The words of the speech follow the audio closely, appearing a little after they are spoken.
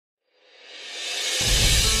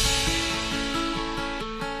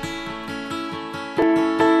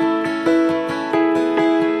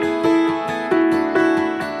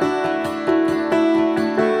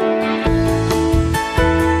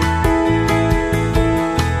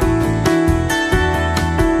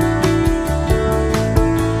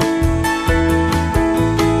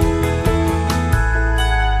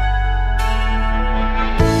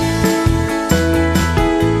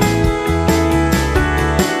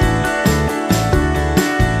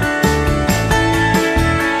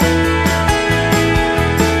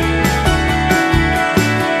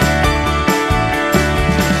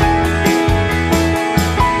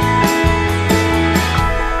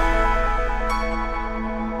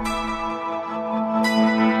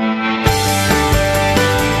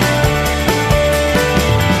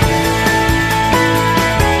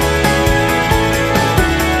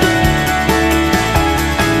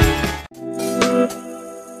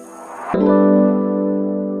Good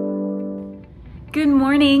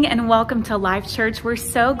morning and welcome to Life Church. We're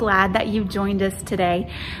so glad that you've joined us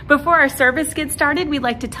today. Before our service gets started, we'd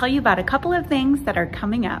like to tell you about a couple of things that are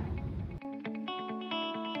coming up.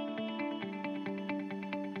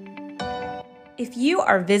 If you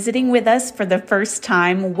are visiting with us for the first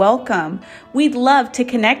time, welcome. We'd love to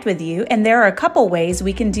connect with you, and there are a couple ways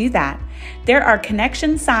we can do that. There are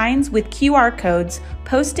connection signs with QR codes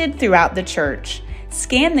posted throughout the church.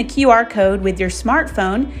 Scan the QR code with your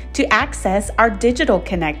smartphone to access our digital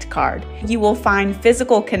Connect card. You will find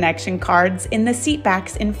physical connection cards in the seat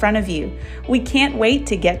backs in front of you. We can't wait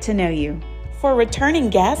to get to know you. For returning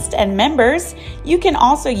guests and members, you can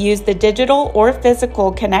also use the digital or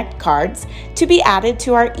physical Connect cards to be added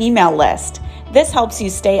to our email list. This helps you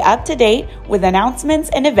stay up to date with announcements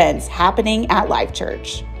and events happening at Life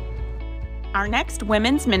Church. Our next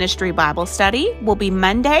Women's Ministry Bible study will be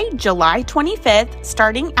Monday, July 25th,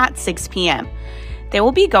 starting at 6 p.m. They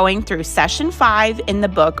will be going through Session 5 in the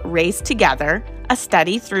book Raised Together, a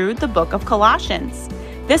study through the book of Colossians.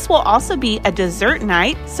 This will also be a dessert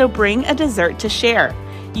night, so bring a dessert to share.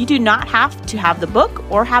 You do not have to have the book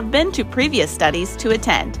or have been to previous studies to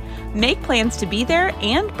attend. Make plans to be there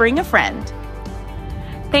and bring a friend.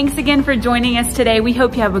 Thanks again for joining us today. We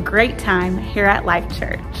hope you have a great time here at Life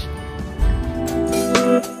Church.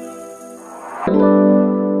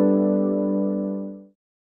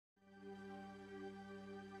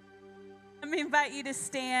 Let me invite you to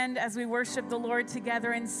stand as we worship the Lord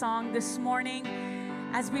together in song this morning,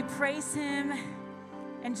 as we praise Him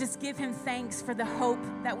and just give Him thanks for the hope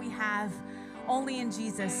that we have only in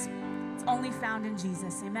Jesus. It's only found in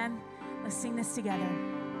Jesus. Amen. Let's sing this together.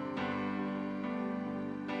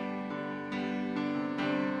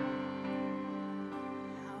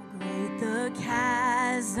 How great the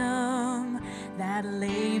chasm that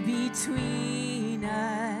lay between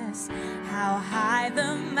us, how high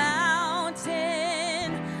the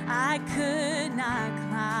mountain I could not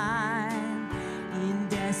climb. In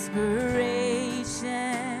desperation,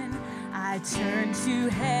 I turned to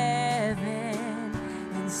heaven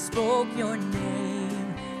and spoke your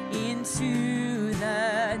name into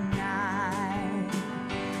the night.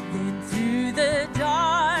 Then through the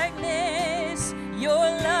darkness, your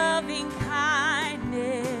loving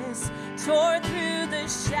kindness tore through the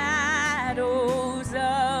shadows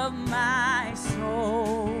of my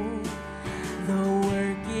soul. The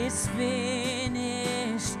work is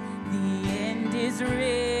finished, the end is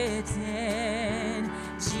written.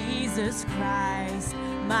 Jesus Christ,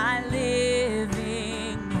 my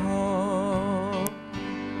living hope.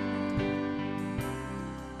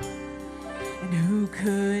 And who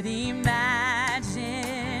could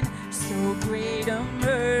imagine so great a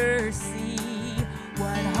mercy?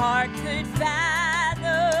 What heart could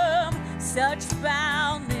fathom such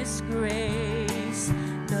boundless grace?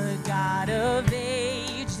 The God of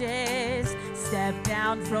ages stepped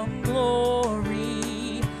down from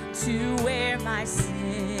glory to wear my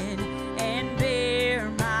sin and bear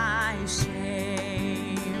my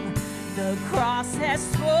shame. The cross has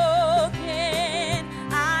spoken,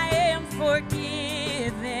 I am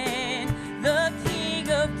forgiven. The King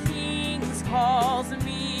of Kings calls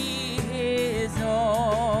me His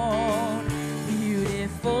own.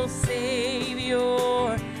 Beautiful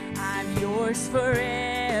Savior, I'm yours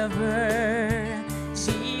forever.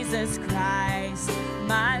 Jesus Christ,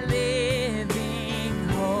 my living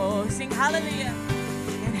hope. Sing hallelujah.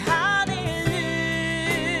 And hallelujah.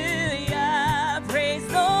 Praise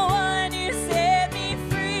the one who set me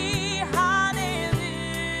free. Hallelujah.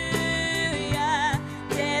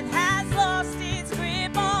 Death has lost its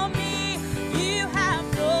grip on me. You have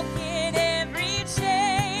broken every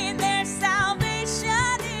chain. There's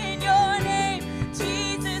salvation in your name.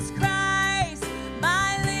 Jesus Christ,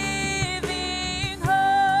 my living hope.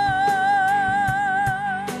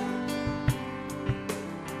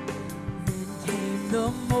 Then came the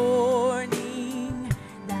morning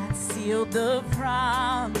that sealed the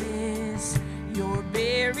promise. Your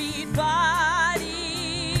buried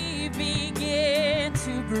body began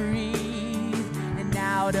to breathe, and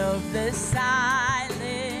out of the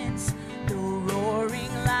silence, the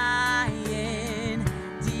roaring lion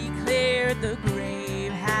declared the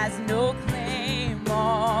grave has no claim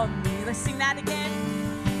on me. Let's sing that again.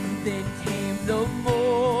 Then came the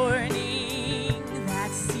morning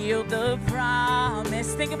that sealed the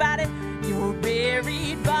promise. Think about it. Your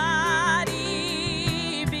buried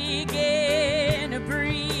body began to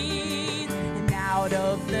breathe, and out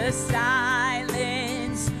of the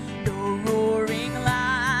silence, the roaring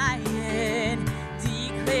lion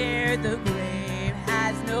declared the grave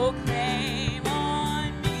has no claim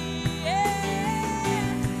on me.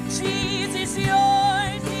 Yeah. Jesus is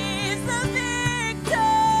yours is the victory.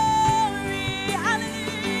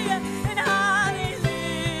 Hallelujah and hallelujah.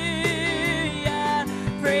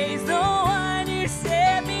 Praise the one who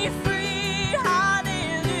set me free.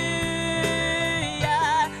 Hallelujah.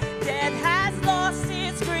 Death has lost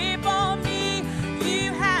its grip on me.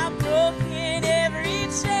 You have broken every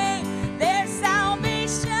chain. There's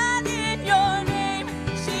salvation in your name,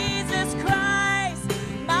 Jesus Christ,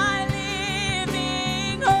 my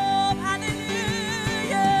living hope.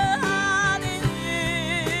 Hallelujah,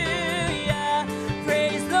 hallelujah.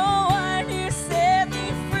 Praise the one who set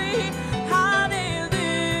me free. Hallelujah.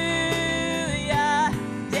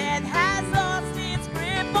 Death has lost its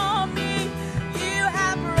grip on me. You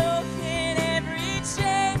have broken every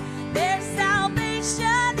chain. There's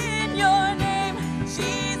salvation in your name,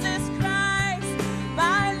 Jesus Christ,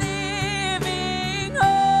 my living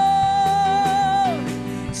hope.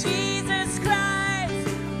 Jesus Christ,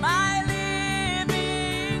 my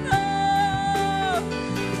living hope.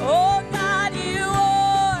 Oh God, you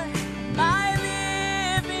are my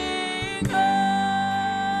living hope.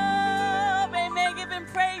 Amen. Give him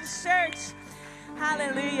praise, church.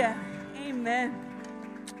 Hallelujah. Amen.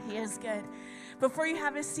 He is good. Before you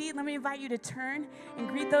have a seat, let me invite you to turn and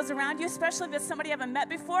greet those around you, especially if it's somebody you haven't met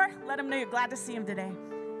before. Let them know you're glad to see them today.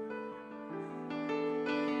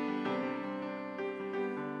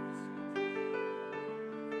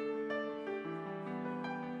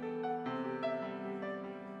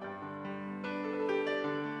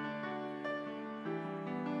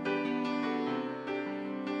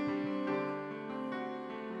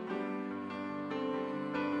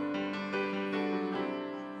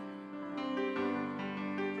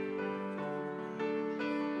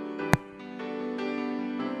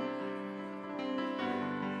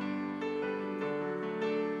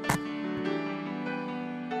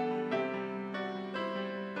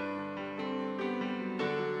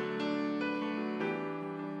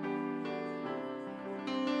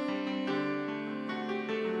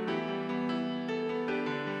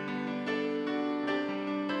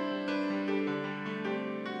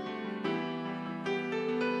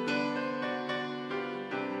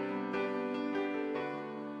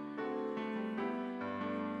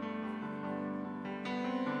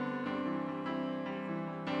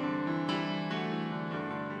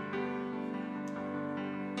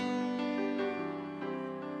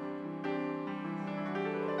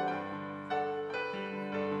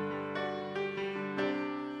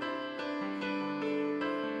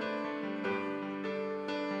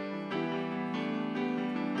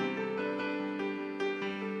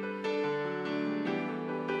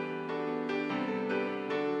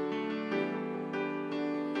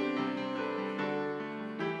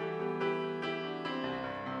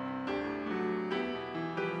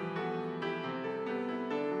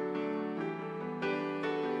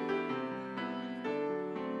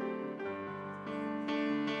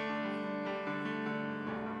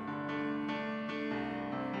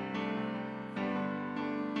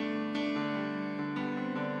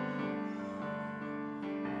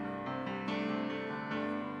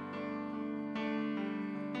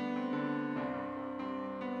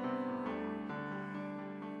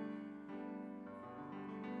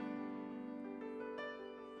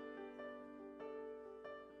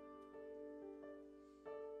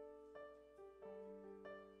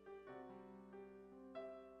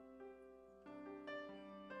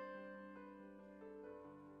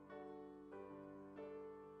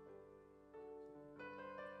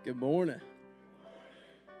 Good morning.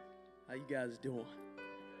 How you guys doing?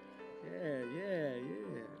 Yeah.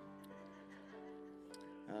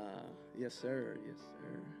 Yes, sir.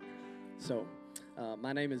 So,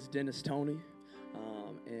 my name is Dennis Tony,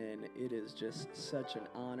 and it is just such an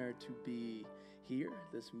honor to be here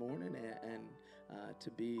this morning and to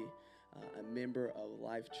be a member of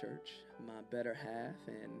Life Church. My better half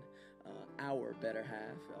and our better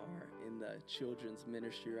half are in the children's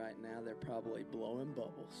ministry right now. They're probably blowing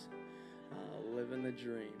bubbles, living the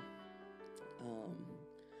dream.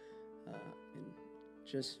 And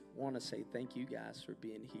just want to say thank you guys for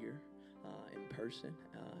being here in person,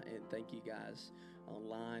 and thank you guys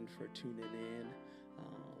online for tuning in,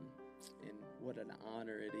 and what an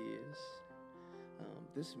honor it is.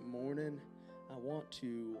 This morning, I want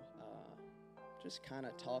to just kind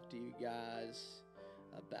of talk to you guys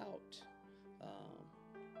about,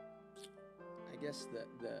 I guess,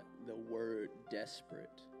 the word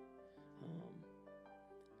desperate.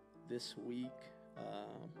 This week,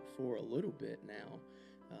 for a little bit now,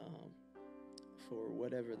 for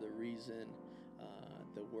whatever the reason,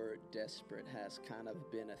 the word desperate has kind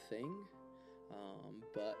of been a thing,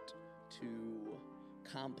 but to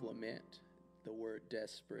complement the word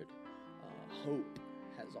desperate, hope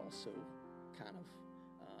has also kind of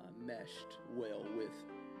meshed well with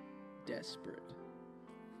desperate.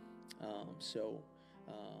 So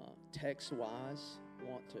text-wise,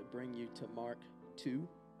 want to bring you to Mark 2,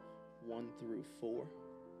 1 through 4.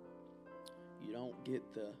 You don't get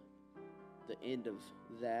the end of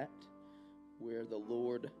that, where the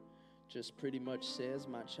Lord just pretty much says,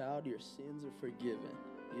 "My child, your sins are forgiven."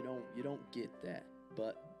 You don't get that,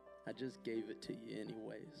 but I just gave it to you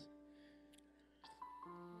anyways.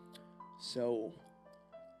 So,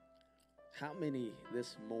 how many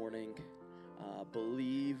this morning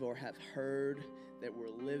believe or have heard that we're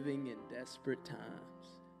living in desperate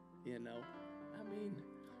times? You know, I mean,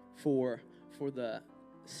 for the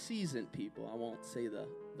seasoned people, I won't say the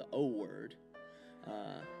O word.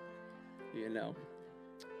 You know,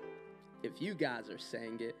 if you guys are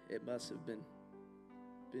saying it, it must have been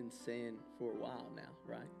saying for a while now,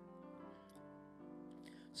 right?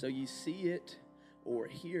 So you see it or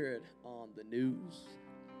hear it on the news.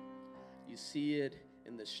 You see it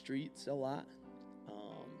in the streets a lot.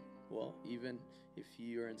 Well, even if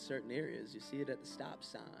you're in certain areas, you see it at the stop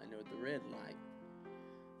sign or the red light.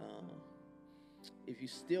 If you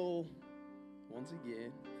still, once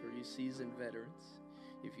again, for you seasoned veterans,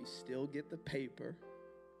 if you still get the paper,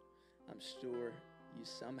 I'm sure you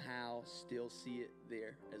somehow still see it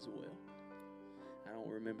there as well. I don't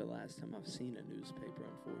remember the last time I've seen a newspaper,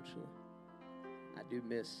 unfortunately. I do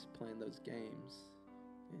miss playing those games.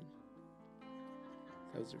 And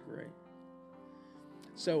those are great.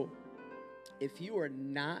 So, if you are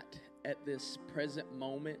not at this present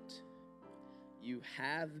moment, you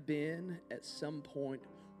have been at some point,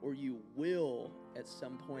 or you will at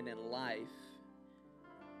some point in life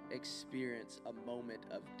experience a moment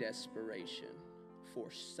of desperation for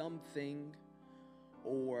something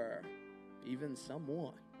or even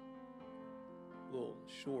someone. A little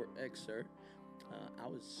short excerpt. I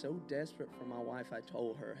was so desperate for my wife, I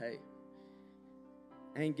told her, "Hey,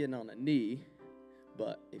 I ain't getting on a knee,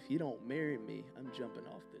 but if you don't marry me, I'm jumping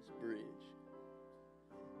off this bridge."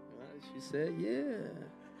 She said, "Yeah."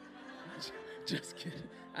 Just kidding.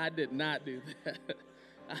 I did not do that.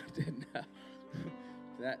 I did not.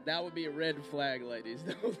 That would be a red flag, ladies.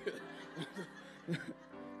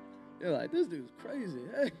 You're like, "This dude's crazy."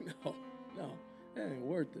 Hey, no, that ain't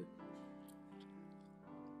worth it.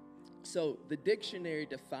 So the dictionary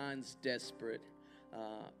defines desperate.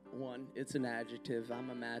 One, it's an adjective. I'm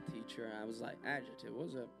a math teacher, and I was like, adjective,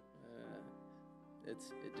 what's up?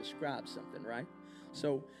 It describes something, right?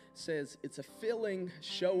 So it says it's a feeling,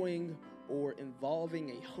 showing, or involving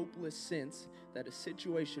a hopeless sense that a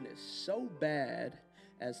situation is so bad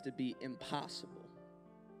as to be impossible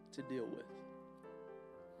to deal with.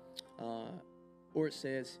 Or it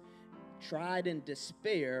says tried in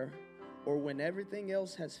despair, or when everything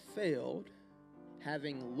else has failed,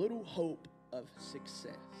 having little hope of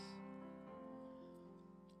success.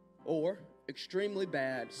 Or extremely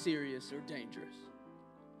bad, serious, or dangerous.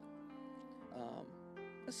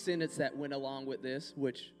 A sentence that went along with this,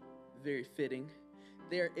 which very fitting.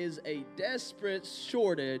 There is a desperate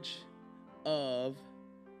shortage of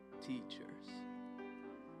teachers.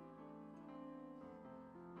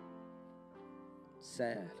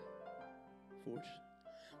 Sad, fortunate.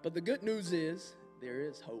 But the good news is there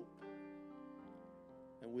is hope.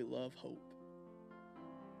 And we love hope.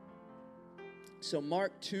 So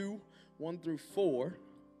Mark 2, 1 through 4,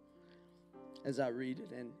 as I read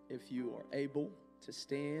it, and if you are able to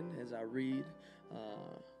stand as I read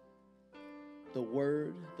the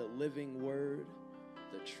word, the living word,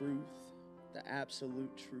 the truth, the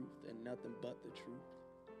absolute truth, and nothing but the truth.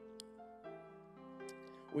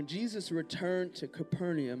 When Jesus returned to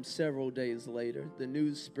Capernaum several days later, the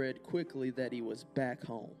news spread quickly that he was back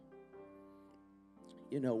home.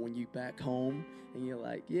 You know, when you back home and you're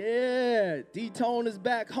like, "Yeah, D-Tone is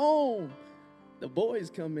back home," the boys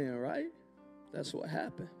come in, right? That's what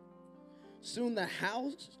happened. Soon the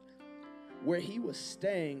house where he was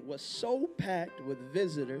staying was so packed with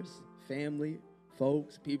visitors, family,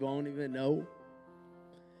 folks, people I don't even know.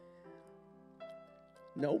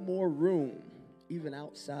 No more room, even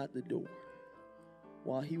outside the door.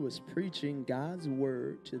 While he was preaching God's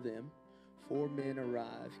word to them, 4 men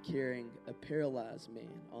arrived carrying a paralyzed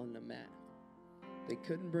man on the mat. They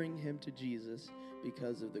couldn't bring him to Jesus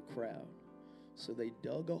because of the crowd, so they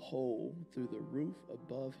dug a hole through the roof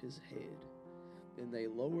above his head. Then they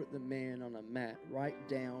lowered the man on a mat right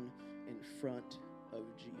down in front of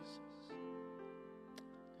Jesus.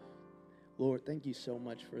 Lord, thank you so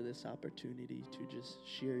much for this opportunity to just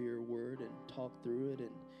share your word and talk through it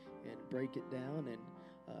and break it down. And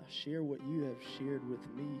share what you have shared with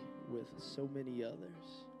me, with so many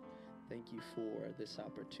others. Thank you for this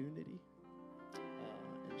opportunity,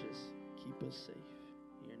 and just keep us safe.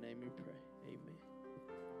 In your name we pray. Amen.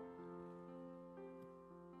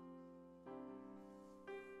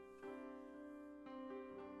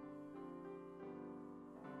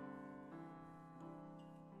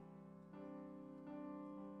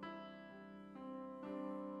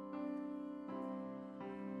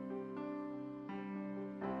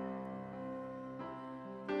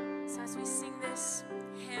 So as we sing this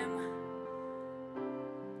hymn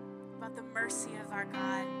about the mercy of our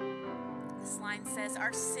God, this line says,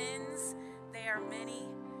 our sins, they are many,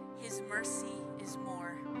 his mercy is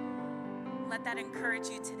more. Let that encourage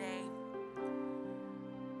you today,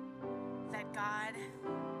 that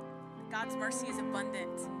God's mercy is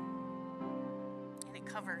abundant, and it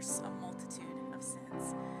covers a multitude of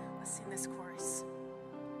sins. Let's sing this chorus.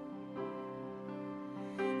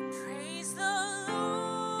 Praise the Lord,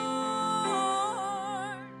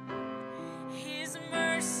 his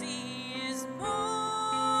mercy is more,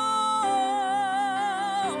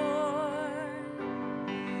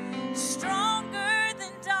 stronger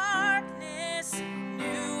than darkness,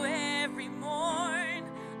 new every morn.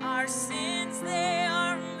 Our sins, they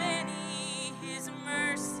are many, his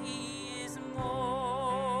mercy is more.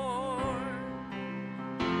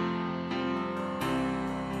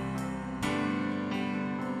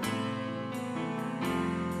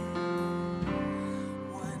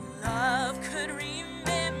 What love could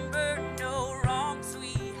remember, no wrongs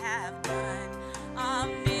we have done.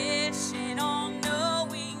 Omniscient,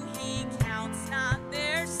 all-knowing, he counts not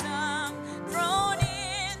their sum. Thrown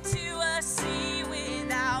into a sea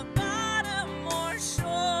without bottom or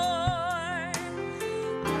shore.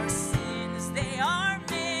 Our sins, they are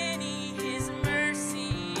many, his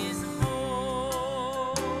mercy is more.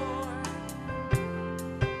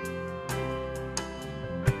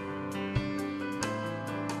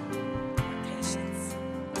 Patience.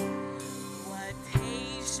 What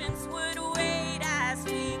patience would wait as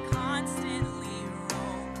we constantly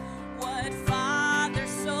roam? What Father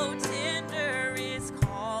so tender is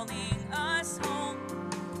calling us home?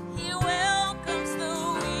 He welcomes the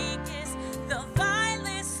weakest, the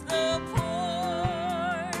vilest, the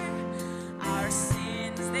poor. Our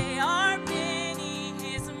sins, they are many,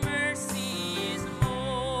 his mercy is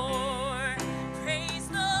more. Praise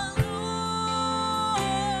the Lord,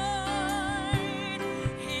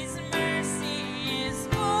 his mercy is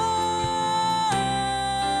more,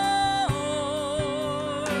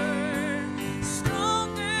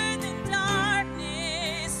 stronger than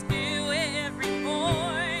darkness, new every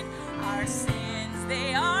morn. Our sins,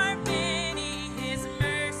 they are many, his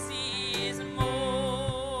mercy is more.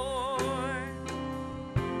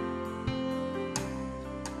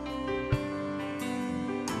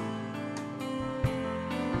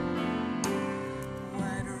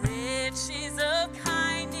 What riches of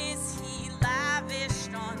kindness he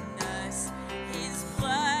lavished on us. His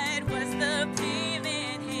blood was the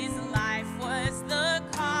payment, his life was the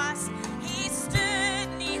cost. He stood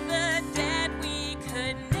 'neath the debt we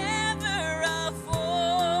could never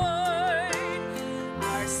afford.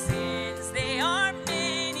 Our sins, they are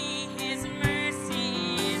many, his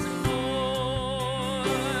mercy is more.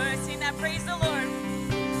 Sing that, praise the Lord.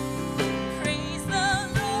 Praise the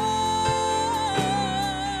Lord,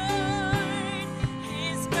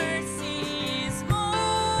 his mercy is more,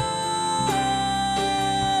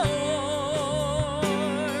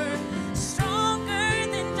 stronger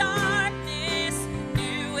than darkness,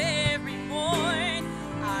 new every morn.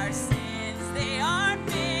 Our sins, they are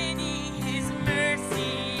many, his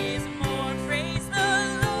mercy is more. Praise the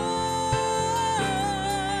Lord,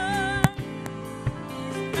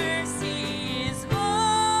 his mercy is more,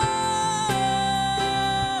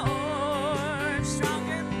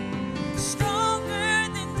 stronger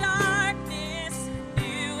than darkness,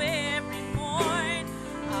 new every morn.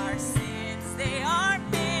 Our sins, they are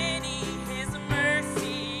many, his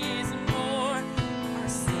mercy is more. Our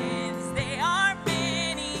sins, they are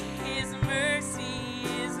many, his mercy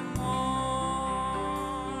is more.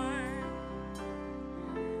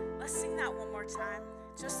 Let's sing that one more time,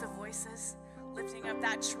 just the voices, lifting up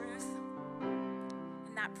that truth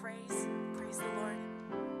and that praise. Praise the Lord.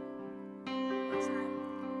 One more time.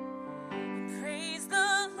 Praise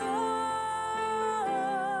the Lord,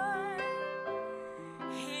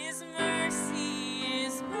 his mercy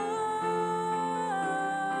is more,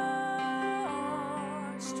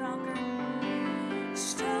 stronger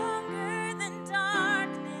than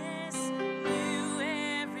darkness, new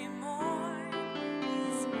every morn.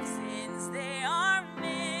 His sins, they are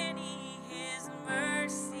many, his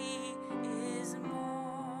mercy is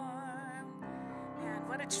more.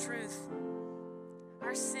 truth.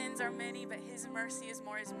 Our sins are many, but his mercy is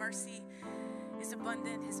more. His mercy is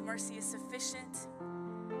abundant. His mercy is sufficient.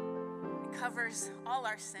 It covers all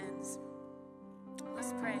our sins.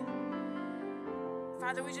 Let's pray.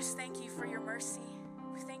 Father, we just thank you for your mercy.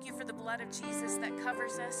 We thank you for the blood of Jesus that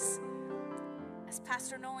covers us. As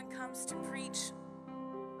Pastor Nolen comes to preach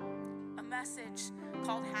a message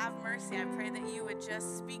called Have Mercy, I pray that you would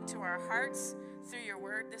just speak to our hearts through your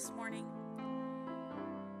word this morning.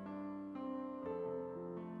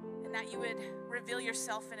 And that you would reveal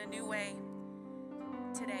yourself in a new way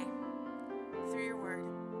today through your word.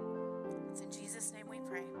 It's in Jesus' name we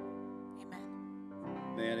pray. Amen.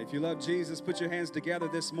 Man, if you love Jesus, put your hands together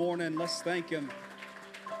this morning. Let's thank him.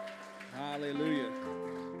 Hallelujah.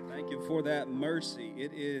 Thank you for that mercy.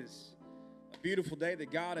 It is a beautiful day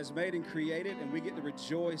that God has made and created, and we get to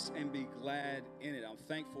rejoice and be glad in it. I'm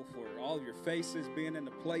thankful for all of your faces being in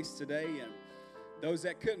the place today, and those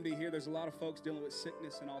that couldn't be here. There's a lot of folks dealing with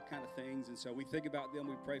sickness and all kind of things, and so we think about them,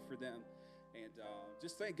 we pray for them, and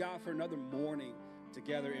just thank God for another morning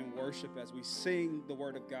together in worship as we sing the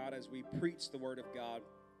Word of God, as we preach the Word of God,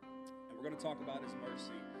 and we're going to talk about His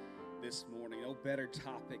mercy this morning. No better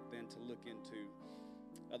topic than to look into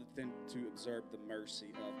other than to observe the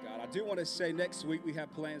mercy of God. I do want to say next week we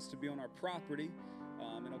have plans to be on our property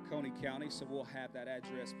in Oconee County, so we'll have that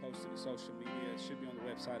address posted to social media. It should be on the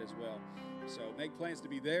website as well. So make plans to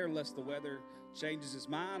be there unless the weather changes its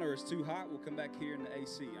mind or it's too hot. We'll come back here in the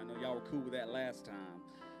AC. I know y'all were cool with that last time.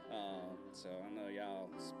 So I know y'all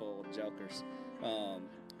spoiled jokers.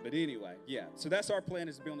 But anyway, yeah. So that's our plan,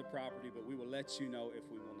 is to be on the property, but we will let you know if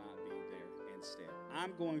we will not be there instead.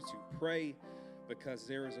 I'm going to pray because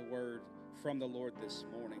there is a word from the Lord this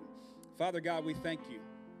morning. Father God, we thank you.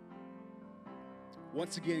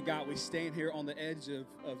 Once again, God, we stand here on the edge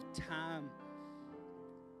of time.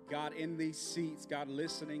 God, in these seats, God,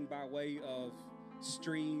 listening by way of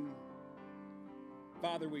stream.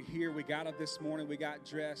 Father, we're here. We got up this morning. We got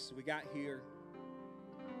dressed. We got here.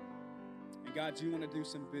 And God, you want to do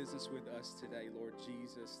some business with us today, Lord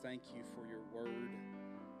Jesus. Thank you for your word.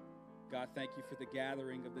 God, thank you for the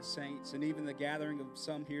gathering of the saints and even the gathering of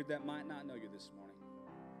some here that might not know you this morning.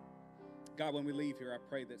 God, when we leave here, I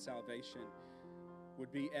pray that salvation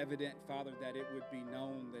would be evident, Father, that it would be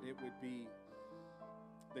known, that it would be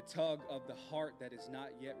the tug of the heart that is not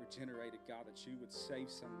yet regenerated, God, that you would save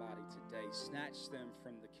somebody today, snatch them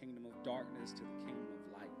from the kingdom of darkness to the kingdom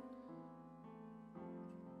of light.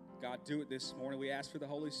 God, do it this morning. We ask for the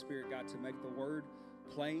Holy Spirit, God, to make the word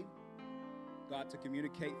plain, God, to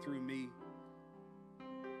communicate through me.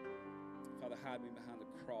 Father, hide me behind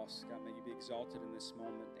the cross. God, may you be exalted in this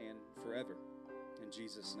moment and forever. In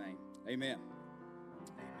Jesus' name, amen. Amen.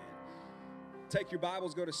 Take your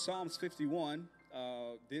Bibles, go to Psalms 51.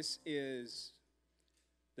 This is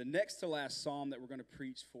the next to last psalm that we're going to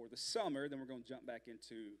preach for the summer. Then we're going to jump back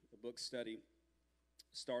into a book study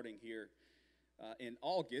starting here in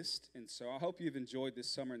August. And so I hope you've enjoyed this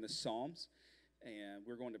summer in the Psalms. And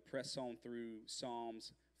we're going to press on through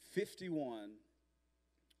Psalms 51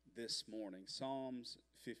 this morning. Psalms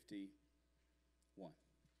 51.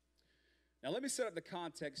 Now let me set up the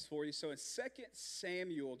context for you. So in 2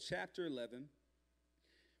 Samuel chapter 11,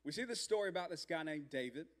 we see the story about this guy named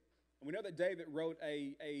David. And we know that David wrote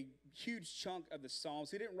a huge chunk of the Psalms.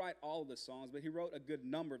 He didn't write all of the Psalms, but he wrote a good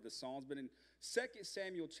number of the Psalms. But in 2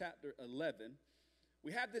 Samuel chapter 11,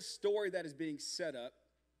 we have this story that is being set up.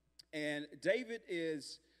 And David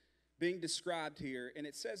is being described here. And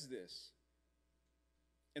it says this: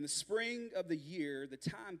 in the spring of the year, the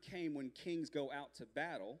time came when kings go out to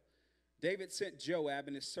battle. David sent Joab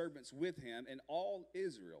and his servants with him and all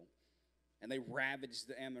Israel. And they ravaged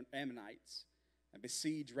the Ammonites and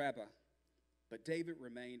besieged Rabbah. But David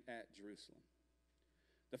remained at Jerusalem.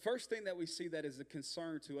 The first thing that we see that is a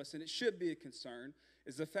concern to us, and it should be a concern,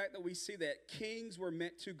 is the fact that we see that kings were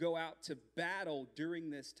meant to go out to battle during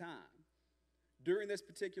this time. During this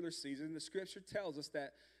particular season, the scripture tells us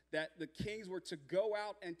that the kings were to go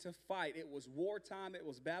out and to fight. It was wartime. It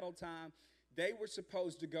was battle time. They were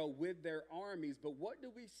supposed to go with their armies. But what do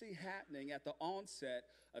we see happening at the onset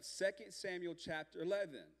of 2 Samuel chapter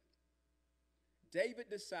 11? David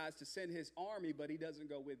decides to send his army, but he doesn't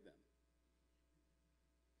go with them.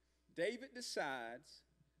 David decides,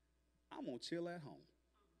 I'm going to chill at home.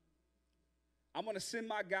 I'm going to send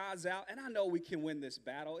my guys out, and I know we can win this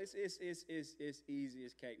battle. It's easy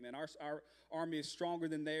as cake, man. Our army is stronger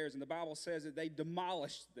than theirs, and the Bible says that they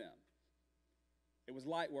demolished them. It was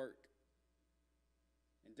light work.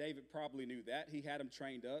 And David probably knew that. He had them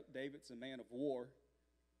trained up. David's a man of war.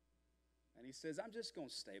 And he says, I'm just going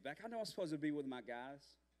to stay back. I know I'm supposed to be with my guys.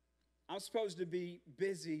 I'm supposed to be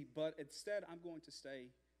busy, but instead I'm going to stay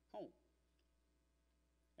home.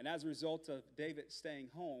 And as a result of David staying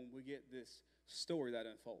home, we get this story that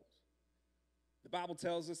unfolds. The Bible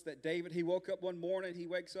tells us that David, he woke up one morning, he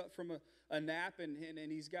wakes up from a nap, and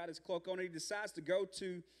he's got his cloak on, and he decides to go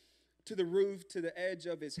to the roof, to the edge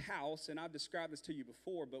of his house. And I've described this to you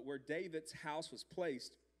before, but where David's house was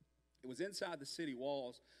placed, it was inside the city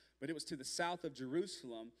walls, but it was to the south of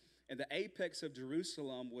Jerusalem, and the apex of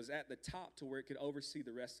Jerusalem was at the top to where it could oversee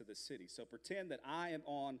the rest of the city. So pretend that I am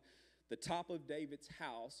on the top of David's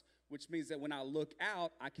house, which means that when I look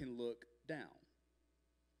out, I can look down.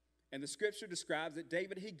 And the scripture describes that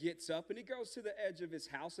David, he gets up and he goes to the edge of his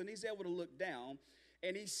house and he's able to look down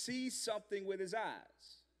and he sees something with his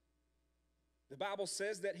eyes. The Bible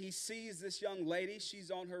says that he sees this young lady. She's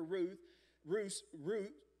on her roof,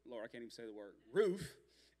 Lord, I can't even say the word, roof,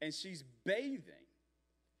 and she's bathing.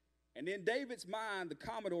 And in David's mind, the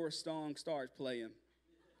Commodore song starts playing.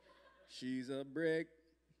 She's a brick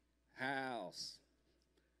house.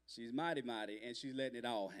 She's mighty, mighty, and she's letting it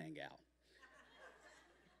all hang out.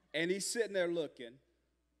 And he's sitting there looking,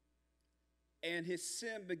 and his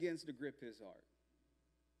sin begins to grip his heart.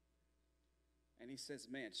 And he says,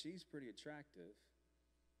 man, she's pretty attractive.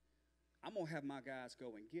 I'm going to have my guys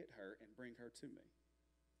go and get her and bring her to me.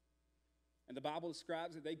 And the Bible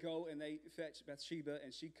describes that they go and they fetch Bathsheba,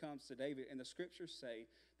 and she comes to David. And the scriptures say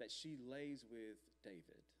that she lays with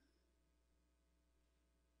David.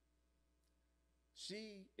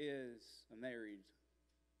 She is a married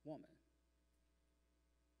woman.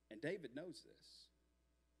 And David knows this.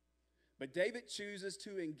 But David chooses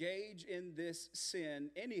to engage in this sin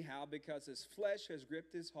anyhow because his flesh has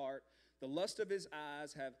gripped his heart. The lust of his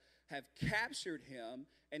eyes have captured him,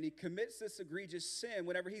 and he commits this egregious sin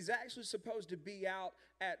whenever he's actually supposed to be out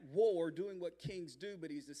at war doing what kings do,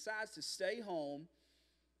 but he decides to stay home,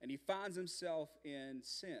 and he finds himself in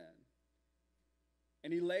sin.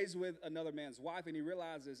 And he lays with another man's wife, and he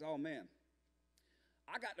realizes, oh man,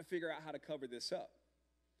 I got to figure out how to cover this up.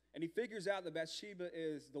 And he figures out that Bathsheba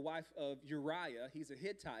is the wife of Uriah. He's a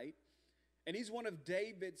Hittite, and he's one of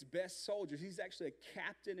David's best soldiers. He's actually a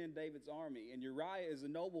captain in David's army. And Uriah is a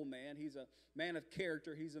noble man. He's a man of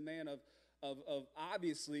character. He's a man of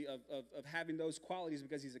obviously having those qualities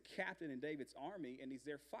because he's a captain in David's army, and he's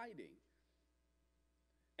there fighting.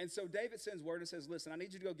 And so David sends word and says, listen, I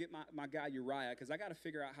need you to go get my guy Uriah because I got to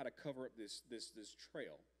figure out how to cover up this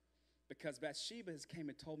trail. Because Bathsheba has came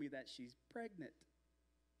and told me that she's pregnant.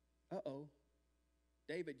 Uh-oh,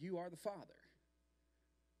 David, you are the father.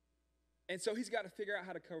 And so he's got to figure out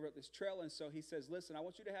how to cover up this trail. And so he says, listen, I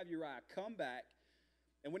want you to have Uriah come back.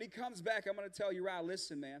 And when he comes back, I'm going to tell Uriah,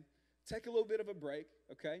 listen, man, take a little bit of a break,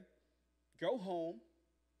 okay? Go home,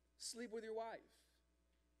 sleep with your wife.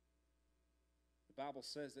 The Bible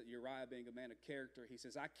says that Uriah, being a man of character, he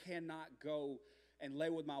says, I cannot go and lay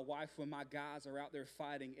with my wife when my guys are out there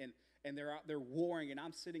fighting and they're out there warring and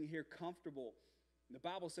I'm sitting here comfortable. The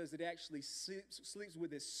Bible says that he actually sleeps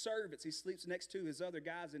with his servants. He sleeps next to his other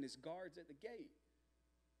guys and his guards at the gate.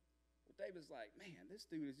 Well, David's like, man, this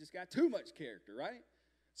dude has just got too much character, right?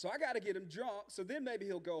 So I got to get him drunk, so then maybe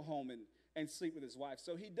he'll go home and sleep with his wife.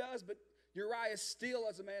 So he does, but Uriah still,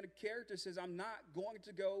 as a man of character, says, I'm not going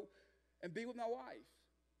to go and be with my wife.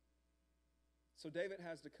 So David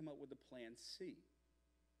has to come up with a plan C.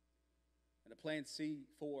 And the plan C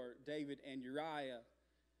for David and Uriah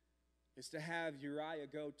is to have Uriah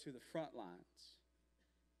go to the front lines.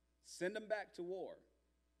 Send him back to war.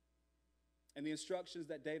 And the instructions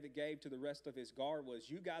that David gave to the rest of his guard was,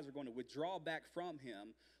 you guys are going to withdraw back from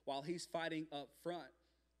him while he's fighting up front.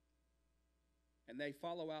 And they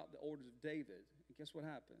follow out the orders of David. And guess what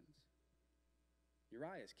happens?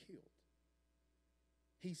 Uriah is killed.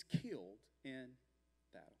 He's killed in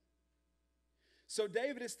battle. So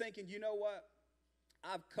David is thinking, you know what?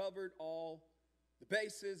 I've covered all the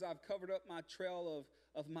bases. I've covered up my trail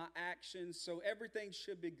of my actions, so everything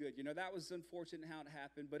should be good. You know, that was unfortunate how it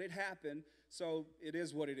happened, but it happened, so it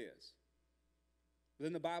is what it is. But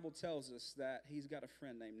then the Bible tells us that he's got a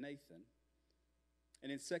friend named Nathan.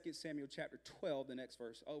 And in 2 Samuel chapter 12, the next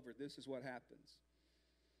verse over, this is what happens.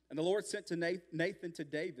 And the Lord sent to Nathan to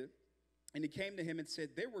David, and he came to him and said,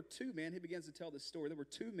 there were two men. He begins to tell this story. There were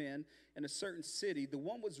two men in a certain city. The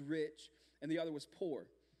one was rich, and the other was poor.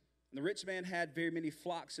 And the rich man had very many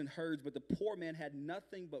flocks and herds, but the poor man had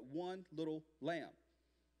nothing but one little lamb,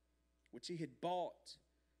 which he had bought.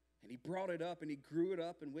 And he brought it up, and he grew it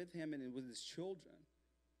up, and with him and with his children.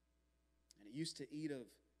 And he used to eat of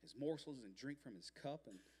his morsels and drink from his cup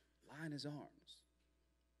and lie in his arms.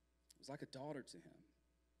 It was like a daughter to him.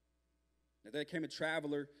 Now there came a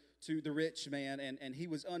traveler to the rich man, and he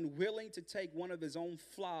was unwilling to take one of his own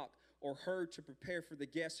flock or herd to prepare for the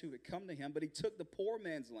guests who had come to him, but he took the poor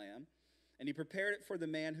man's lamb, and he prepared it for the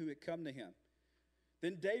man who had come to him.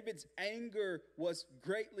 Then David's anger was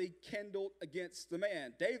greatly kindled against the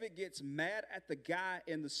man. David gets mad at the guy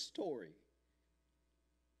in the story.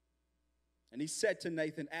 And he said to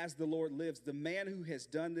Nathan, "As the Lord lives, the man who has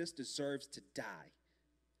done this deserves to die.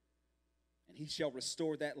 And he shall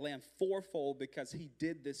restore that lamb fourfold because he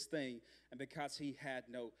did this thing and because he had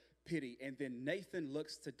no pity." And then Nathan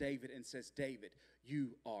looks to David and says, "David,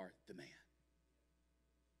 you are the man.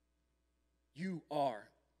 You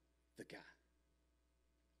are the guy."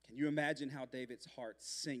 Can you imagine how David's heart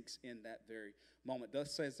sinks in that very moment?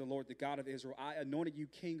 "Thus says the Lord, the God of Israel, I anointed you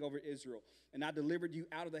king over Israel, and I delivered you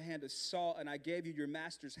out of the hand of Saul, and I gave you your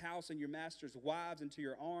master's house and your master's wives into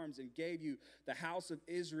your arms, and gave you the house of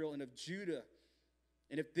Israel and of Judah.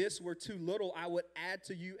 And if this were too little, I would add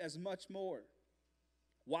to you as much more.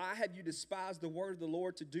 Why have you despised the word of the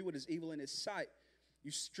Lord to do what is evil in his sight?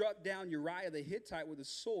 You struck down Uriah the Hittite with a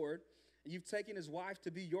sword, and you've taken his wife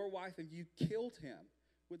to be your wife, and you killed him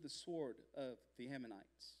with the sword of the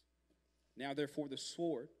Ammonites. Now, therefore, the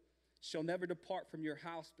sword shall never depart from your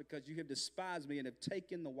house, because you have despised me and have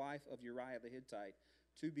taken the wife of Uriah the Hittite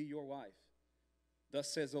to be your wife.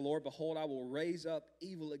 Thus says the Lord, behold, I will raise up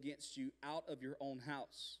evil against you out of your own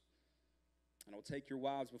house. And I will take your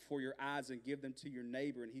wives before your eyes and give them to your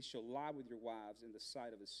neighbor, and he shall lie with your wives in the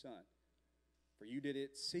sight of his son. For you did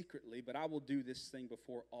it secretly, but I will do this thing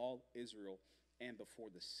before all Israel and before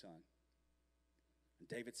the sun." And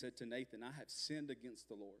David said to Nathan, "I have sinned against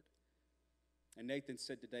the Lord." And Nathan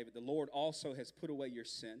said to David, "The Lord also has put away your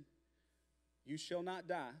sin. You shall not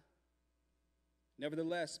die.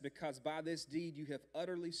 Nevertheless, because by this deed you have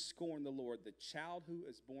utterly scorned the Lord, the child who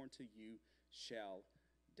is born to you shall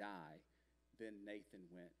die." Then Nathan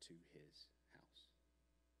went to his house.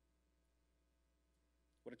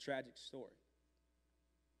 What a tragic story.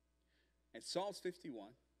 And Psalms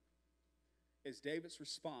 51 is David's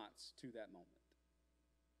response to that moment.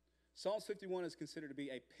 Psalms 51 is considered to be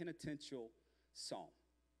a penitential psalm.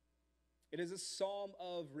 It is a psalm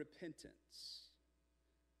of repentance.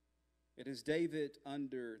 It is David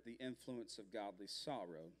under the influence of godly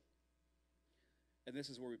sorrow. And this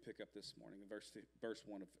is where we pick up this morning in verse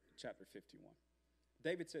 1 of chapter 51.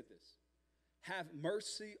 David said this, "Have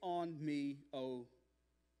mercy on me, O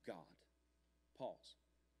God." Pause.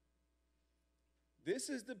 This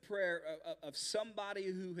is the prayer of somebody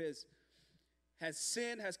who has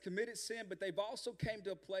sinned, has committed sin, but they've also came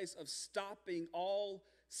to a place of stopping all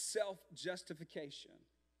self-justification.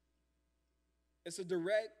 It's a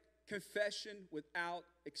direct confession without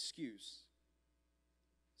excuse.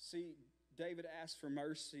 See, David asked for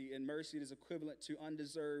mercy, and mercy is equivalent to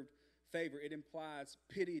undeserved favor. It implies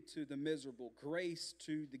pity to the miserable, grace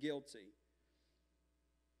to the guilty.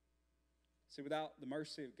 See, without the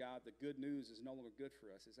mercy of God, the good news is no longer good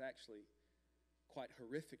for us. It's actually quite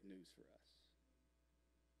horrific news for us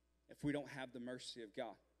if we don't have the mercy of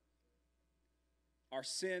God. Our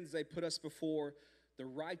sins, they put us before the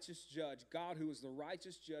righteous judge, God who is the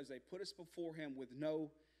righteous judge. They put us before him with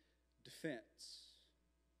no defense.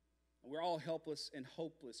 And we're all helpless and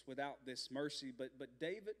hopeless without this mercy, but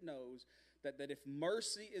David knows that if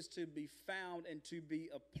mercy is to be found and to be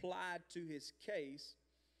applied to his case,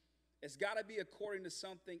 it's got to be according to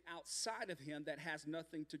something outside of him that has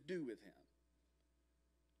nothing to do with him.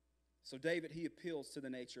 So David, he appeals to the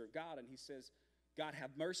nature of God, and he says, "God,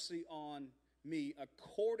 have mercy on me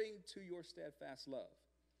according to your steadfast love.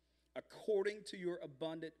 According to your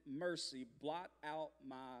abundant mercy, blot out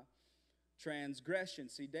my transgression."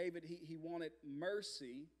 See, David, he wanted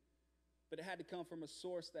mercy, but it had to come from a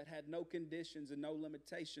source that had no conditions and no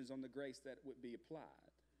limitations on the grace that would be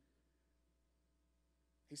applied.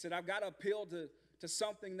 He said, I've got to appeal to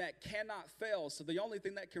something that cannot fail. So the only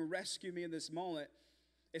thing that can rescue me in this moment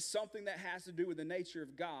is something that has to do with the nature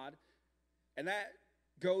of God. And that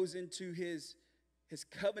goes into his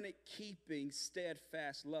covenant-keeping,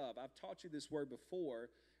 steadfast love. I've taught you this word before,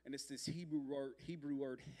 and it's this Hebrew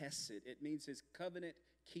word hesed. It means his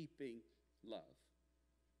covenant-keeping love.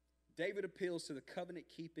 David appeals to the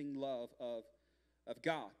covenant-keeping love of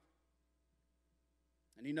God.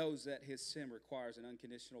 And he knows that his sin requires an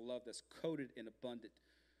unconditional love that's coated in abundant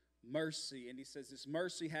mercy. And he says this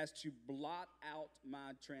mercy has to blot out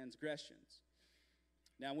my transgressions.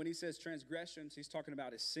 Now, when he says transgressions, he's talking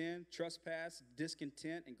about his sin, trespass,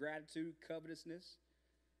 discontent, ingratitude, covetousness,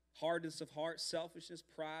 hardness of heart, selfishness,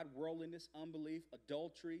 pride, worldliness, unbelief,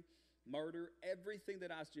 adultery, murder. Everything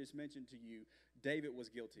that I just mentioned to you, David was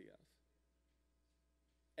guilty of.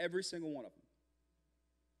 Every single one of them.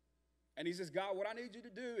 And he says, God, what I need you to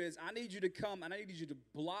do is I need you to come and I need you to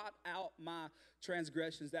blot out my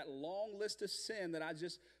transgressions, that long list of sin that I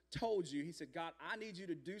just told you. He said, God, I need you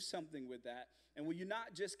to do something with that. And will you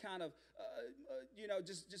not just kind of,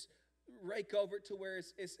 just rake over it to where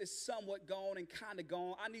it's somewhat gone and kind of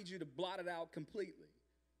gone. I need you to blot it out completely.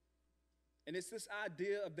 And it's this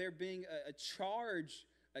idea of there being a charge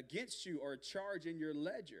against you or a charge in your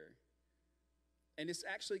ledger. And it's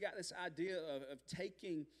actually got this idea of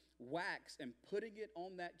taking wax and putting it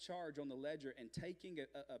on that charge on the ledger and taking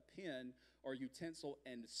a pen or utensil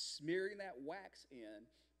and smearing that wax in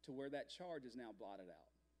to where that charge is now blotted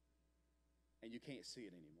out. And you can't see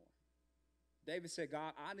it anymore. David said,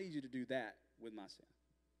 God, I need you to do that with my sin.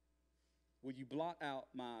 Will you blot out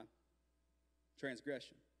my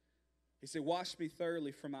transgression? He said, wash me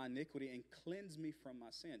thoroughly from my iniquity and cleanse me from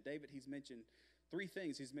my sin. David, he's mentioned three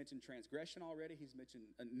things. He's mentioned transgression already. He's mentioned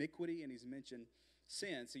iniquity, and he's mentioned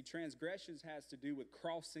sin. See, transgressions has to do with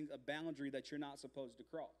crossing a boundary that you're not supposed to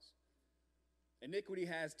cross. Iniquity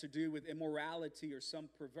has to do with immorality or some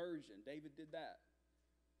perversion. David did that.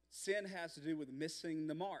 Sin has to do with missing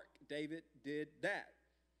the mark. David did that.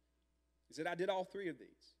 He said, I did all three of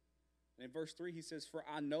these. And in verse 3, he says, for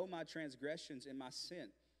I know my transgressions and my sin.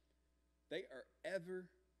 They are ever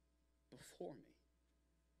before me.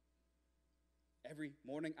 Every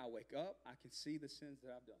morning I wake up, I can see the sins that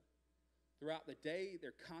I've done. Throughout the day,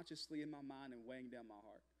 they're consciously in my mind and weighing down my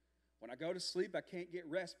heart. When I go to sleep, I can't get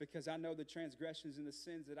rest because I know the transgressions and the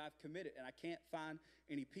sins that I've committed, and I can't find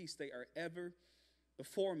any peace. They are ever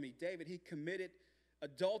before me. David, he committed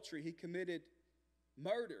adultery. He committed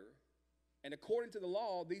murder. And according to the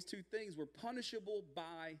law, these two things were punishable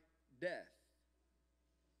by death.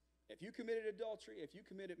 If you committed adultery, if you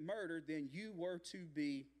committed murder, then you were to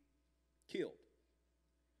be killed.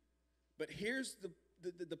 But here's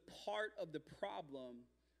the part of the problem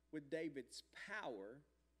with David's power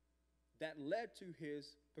that led to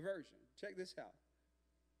his perversion. Check this out.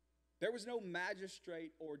 There was no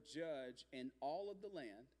magistrate or judge in all of the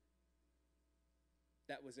land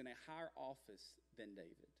that was in a higher office than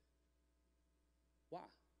David. Why?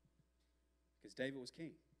 Because David was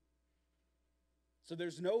king. So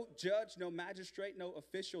there's no judge, no magistrate, no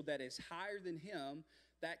official that is higher than him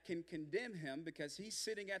that can condemn him because he's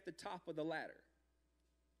sitting at the top of the ladder.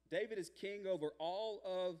 David is king over all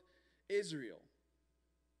of Israel,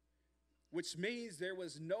 which means there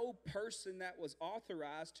was no person that was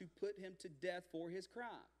authorized to put him to death for his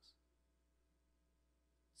crimes.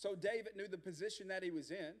 So David knew the position that he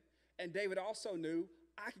was in, and David also knew,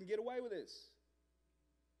 I can get away with this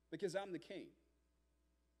because I'm the king.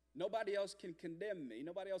 Nobody else can condemn me.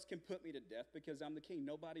 Nobody else can put me to death because I'm the king.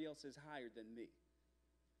 Nobody else is higher than me.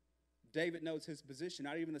 David knows his position.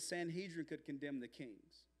 Not even the Sanhedrin could condemn the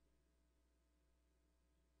kings.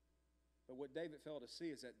 But what David failed to see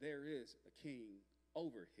is that there is a king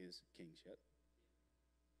over his kingship.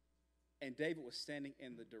 And David was standing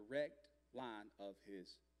in the direct line of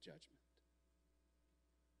his judgment.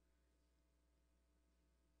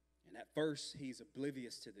 And at first, he's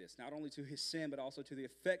oblivious to this, not only to his sin, but also to the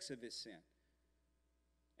effects of his sin.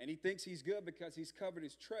 And he thinks he's good because he's covered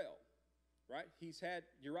his trail, right? He's had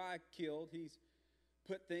Uriah killed. He's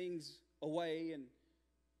put things away, and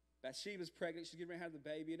Bathsheba's pregnant. She's getting ready to have the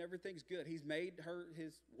baby, and everything's good. He's made her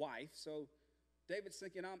his wife. So David's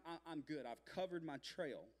thinking, I'm good. I've covered my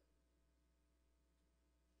trail.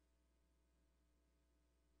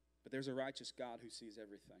 But there's a righteous God who sees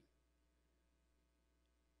everything.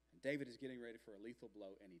 David is getting ready for a lethal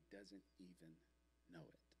blow, and he doesn't even know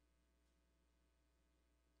it.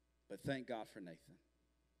 But thank God for Nathan.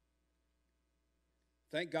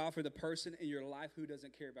 Thank God for the person in your life who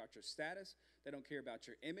doesn't care about your status. They don't care about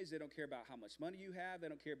your image. They don't care about how much money you have. They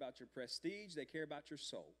don't care about your prestige. They care about your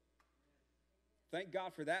soul. Thank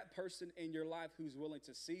God for that person in your life who's willing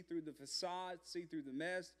to see through the facade, see through the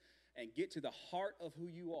mess, and get to the heart of who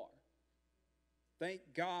you are. Thank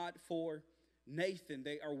God for Nathan.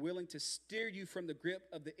 They are willing to steer you from the grip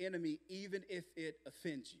of the enemy even if it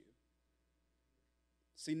offends you.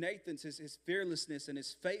 See, Nathan's his fearlessness and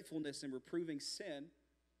his faithfulness in reproving sin,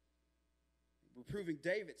 reproving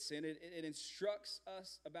David's sin, it instructs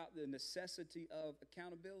us about the necessity of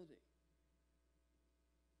accountability.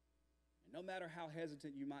 And no matter how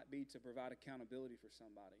hesitant you might be to provide accountability for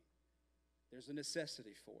somebody, there's a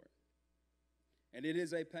necessity for it. And it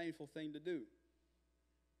is a painful thing to do.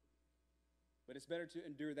 But it's better to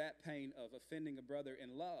endure that pain of offending a brother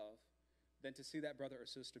in love than to see that brother or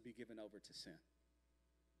sister be given over to sin.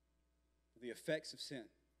 The effects of sin.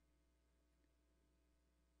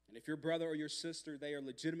 And if your brother or your sister, they are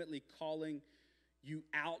legitimately calling you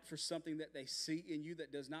out for something that they see in you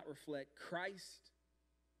that does not reflect Christ,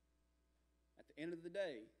 at the end of the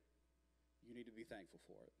day, you need to be thankful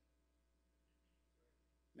for it.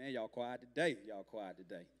 Man, y'all quiet today. Y'all quiet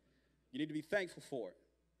today. You need to be thankful for it.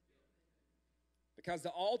 Because the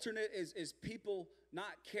alternate is people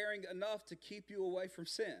not caring enough to keep you away from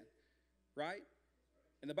sin, right?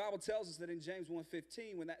 And the Bible tells us that in James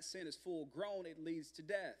 1:15, when that sin is full grown, it leads to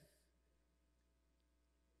death.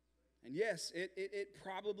 And yes, it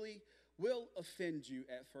probably will offend you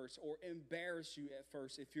at first or embarrass you at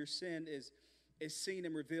first if your sin is seen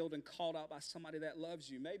and revealed and called out by somebody that loves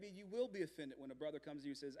you. Maybe you will be offended when a brother comes to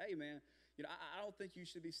you and says, hey, man, I don't think you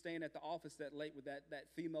should be staying at the office that late with that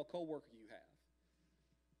female coworker you have.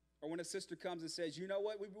 Or when a sister comes and says, you know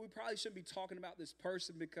what, we probably shouldn't be talking about this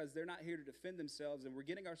person because they're not here to defend themselves and we're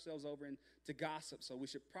getting ourselves over into gossip, so we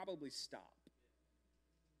should probably stop.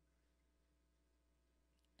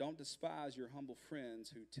 Don't despise your humble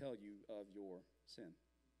friends who tell you of your sin.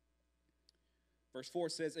 Verse 4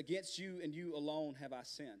 says, against you and you alone have I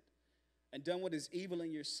sinned, and done what is evil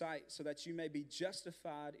in your sight, so that you may be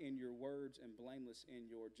justified in your words and blameless in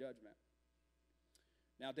your judgment.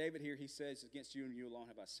 Now, David here, he says, against you and you alone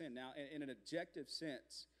have I sinned. Now, in an objective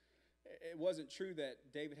sense, it wasn't true that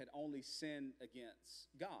David had only sinned against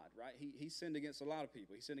God, right? He sinned against a lot of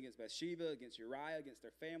people. He sinned against Bathsheba, against Uriah, against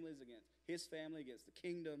their families, against his family, against the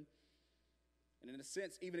kingdom, and in a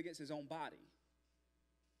sense, even against his own body.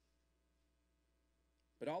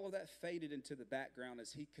 But all of that faded into the background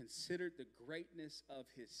as he considered the greatness of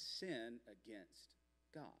his sin against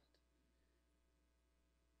God.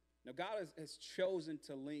 Now, God has chosen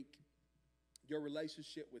to link your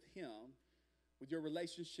relationship with him with your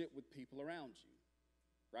relationship with people around you,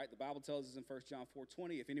 right? The Bible tells us in 1 John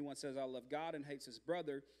 4:20, if anyone says, I love God and hates his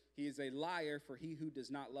brother, he is a liar, for he who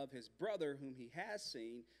does not love his brother whom he has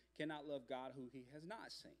seen cannot love God who he has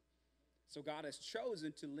not seen. So God has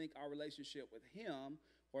chosen to link our relationship with him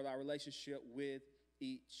or our relationship with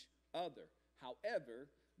each other. However,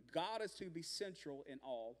 God is to be central in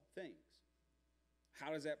all things.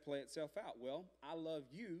 How does that play itself out? Well, I love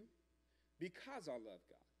you because I love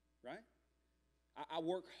God, right? I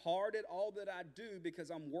work hard at all that I do because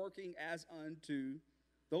I'm working as unto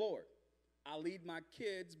the Lord. I lead my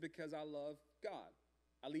kids because I love God.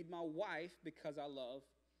 I lead my wife because I love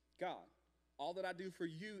God. All that I do for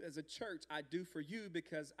you as a church, I do for you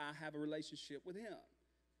because I have a relationship with him.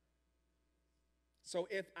 So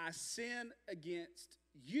if I sin against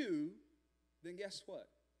you, then guess what?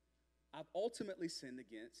 I've ultimately sinned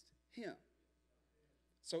against him.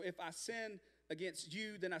 So if I sin against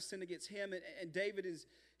you, then I sin against him. And David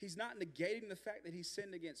he's not negating the fact that he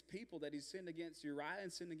sinned against people, that he sinned against Uriah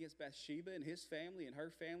and sinned against Bathsheba and his family and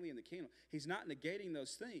her family and the kingdom. He's not negating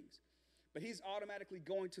those things. But he's automatically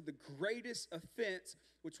going to the greatest offense,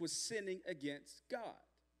 which was sinning against God.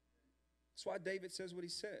 That's why David says what he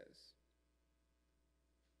says.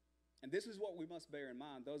 And this is what we must bear in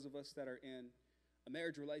mind, those of us that are in a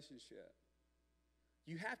marriage relationship.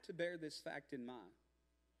 You have to bear this fact in mind,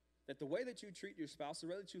 that the way that you treat your spouse, the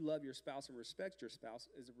way that you love your spouse and respect your spouse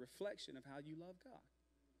is a reflection of how you love God.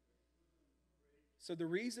 So the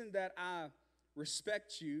reason that I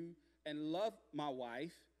respect you and love my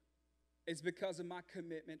wife is because of my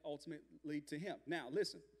commitment ultimately to him. Now,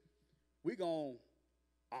 listen, we're going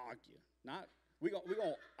to argue. We're going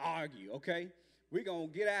to argue, okay? We're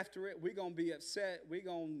going to get after it. We're going to be upset. We're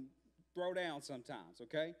going to throw down sometimes,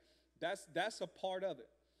 okay? That's a part of it.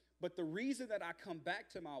 But the reason that I come back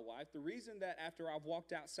to my wife, the reason that after I've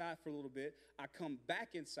walked outside for a little bit, I come back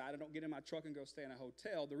inside, I don't get in my truck and go stay in a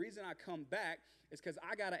hotel, the reason I come back is because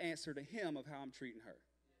I got to answer to him of how I'm treating her.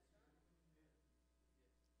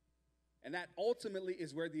 And that ultimately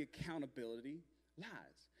is where the accountability lies.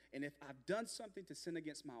 And if I've done something to sin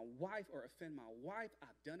against my wife or offend my wife,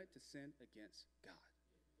 I've done it to sin against God.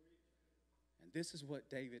 And this is what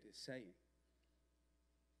David is saying.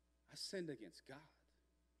 I sinned against God.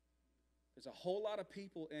 There's a whole lot of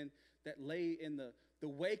people that lay in the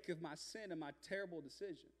wake of my sin and my terrible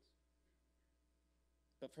decisions.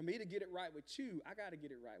 But for me to get it right with you, I got to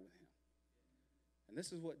get it right with him. And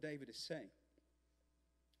this is what David is saying.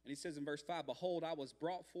 And he says in verse 5, behold, I was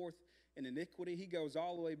brought forth in iniquity. He goes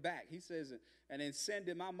all the way back. He says, and in sin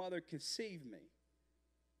did my mother conceive me.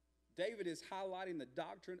 David is highlighting the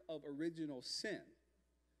doctrine of original sin.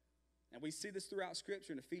 And we see this throughout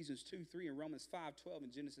Scripture in Ephesians 2:3 and Romans 5:12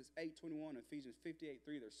 and Genesis 8:21 and Ephesians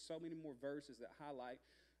 58:3. There's so many more verses that highlight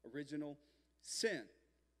original sin.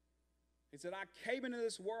 He said, I came into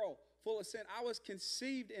this world full of sin. I was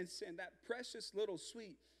conceived in sin. That precious little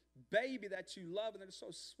sweet baby that you love and they're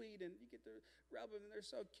so sweet and you get to rub them, they're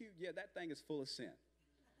so cute. Yeah, that thing is full of sin.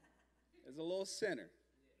 It's a little sinner.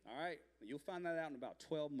 All right? You'll find that out in about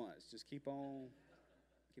 12 months. Just keep on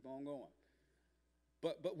going.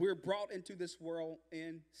 But we're brought into this world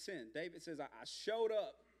in sin. David says, I showed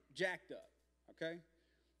up jacked up, okay?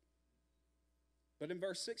 But in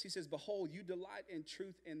verse 6, he says, behold, you delight in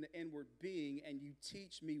truth in the inward being, and you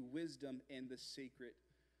teach me wisdom in the secret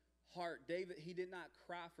heart. David, he did not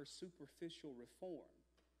cry for superficial reform.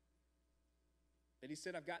 But he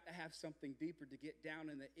said, I've got to have something deeper to get down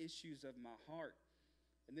in the issues of my heart.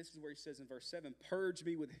 And this is where he says in verse 7, purge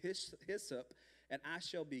me with hyssop, and I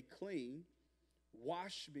shall be clean.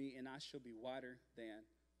 Wash me, and I shall be whiter than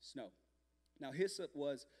snow. Now, hyssop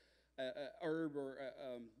was a herb or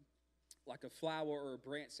like a flower or a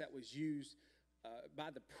branch that was used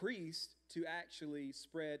by the priest to actually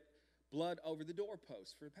spread blood over the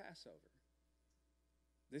doorpost for Passover.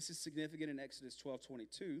 This is significant in Exodus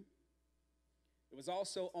 12:22. It was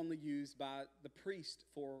also only used by the priest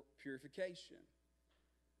for purification.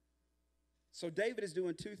 So David is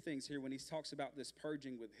doing two things here when he talks about this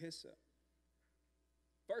purging with hyssop.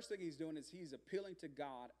 First thing he's doing is he's appealing to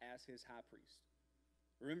God as his high priest.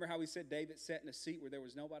 Remember how we said David sat in a seat where there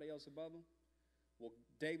was nobody else above him? Well,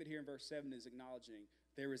 David here in verse 7 is acknowledging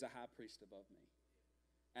there is a high priest above me,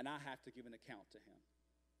 and I have to give an account to him.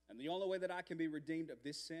 And the only way that I can be redeemed of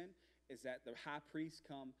this sin is that the high priest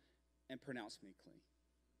come and pronounce me clean.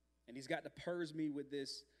 And he's got to purge me with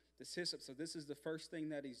this hyssop. So this is the first thing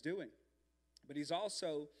that he's doing. But he's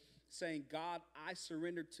also saying, God, I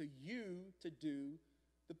surrender to you to do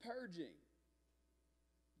the purging.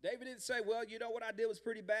 David didn't say, well, you know what I did was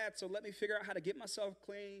pretty bad, so let me figure out how to get myself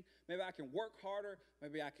clean. Maybe I can work harder.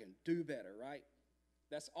 Maybe I can do better, right?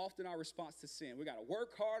 That's often our response to sin. We got to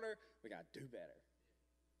work harder. We got to do better.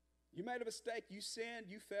 You made a mistake. You sinned.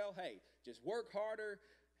 You fell. Hey, just work harder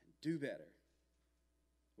and do better.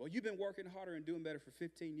 Well, you've been working harder and doing better for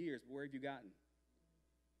 15 years, but where have you gotten?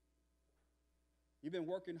 You've been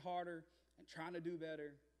working harder and trying to do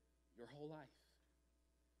better your whole life.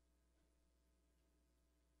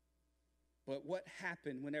 But what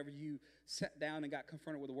happened whenever you sat down and got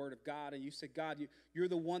confronted with the word of God and you said, God, you're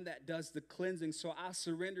the one that does the cleansing, so I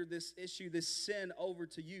surrender this issue, this sin over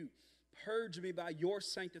to you. Purge me by your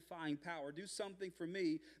sanctifying power. Do something for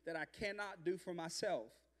me that I cannot do for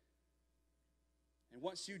myself. And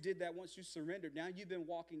once you did that, once you surrendered, now you've been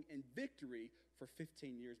walking in victory for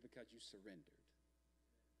 15 years because you surrendered.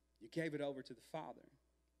 You gave it over to the Father.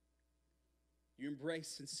 You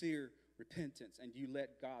embraced sincere repentance, and you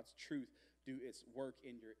let God's truth do its work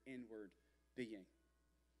in your inward being.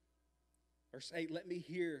 Verse 8, let me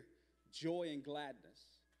hear joy and gladness.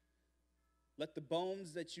 Let the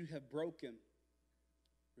bones that you have broken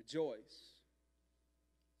rejoice.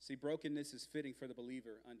 See, brokenness is fitting for the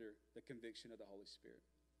believer under the conviction of the Holy Spirit.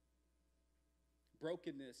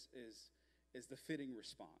 Brokenness is the fitting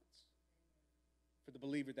response for the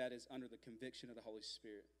believer that is under the conviction of the Holy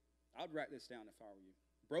Spirit. I would write this down if I were you.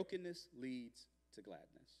 Brokenness leads to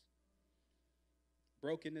gladness.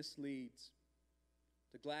 Brokenness leads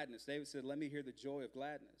to gladness. David said, let me hear the joy of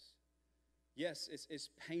gladness. Yes, it's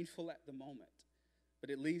painful at the moment, but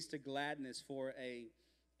it leads to gladness for a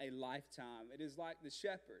lifetime. It is like the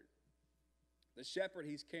shepherd. The shepherd,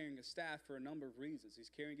 he's carrying a staff for a number of reasons. He's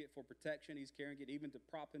carrying it for protection. He's carrying it even to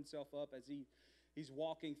prop himself up as he's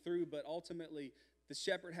walking through. But ultimately, the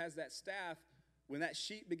shepherd has that staff. When that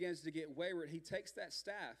sheep begins to get wayward, he takes that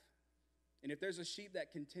staff. And if there's a sheep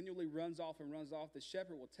that continually runs off, the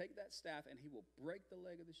shepherd will take that staff and he will break the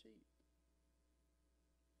leg of the sheep.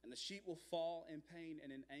 And the sheep will fall in pain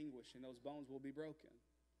and in anguish, and those bones will be broken.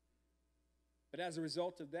 But as a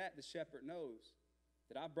result of that, the shepherd knows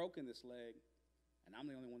that I've broken this leg, and I'm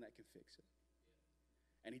the only one that can fix it.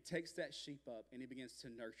 And he takes that sheep up, and he begins to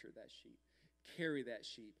nurture that sheep, carry that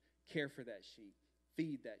sheep, care for that sheep,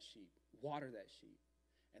 feed that sheep, water that sheep.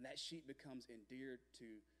 And that sheep becomes endeared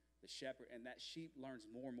to the shepherd, and that sheep learns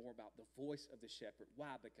more and more about the voice of the shepherd.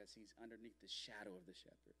 Why? Because he's underneath the shadow of the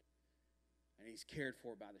shepherd, and he's cared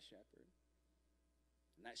for by the shepherd.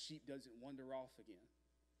 And that sheep doesn't wander off again.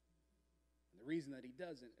 And the reason that he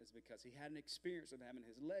doesn't is because he had an experience of having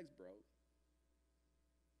his legs broke,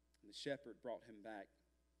 and the shepherd brought him back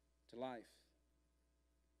to life.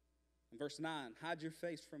 In verse 9, hide your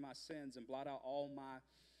face from my sins and blot out all my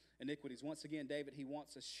iniquities. Once again, David, he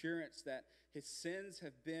wants assurance that his sins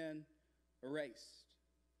have been erased.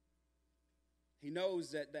 He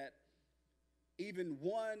knows that even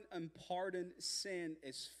one unpardoned sin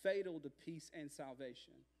is fatal to peace and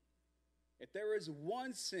salvation. If there is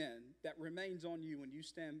one sin that remains on you when you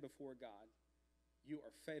stand before God, you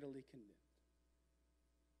are fatally condemned.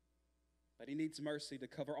 But he needs mercy to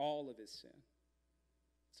cover all of his sin.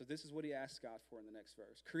 So this is what he asks God for in the next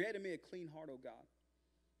verse. Create in me a clean heart, O God,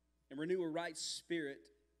 and renew a right spirit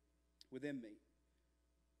within me.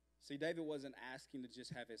 See, David wasn't asking to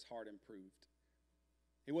just have his heart improved.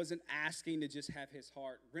 He wasn't asking to just have his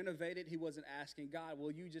heart renovated. He wasn't asking, God,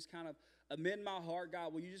 will you just kind of amend my heart?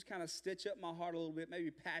 God, will you just kind of stitch up my heart a little bit, maybe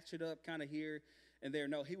patch it up kind of here and there?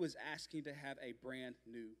 No, he was asking to have a brand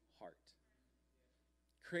new heart.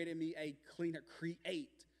 Create in me a cleaner,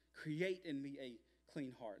 create in me a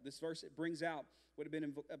clean heart. This verse, it brings out what had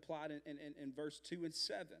been applied in verse 2 and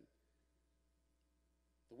 7.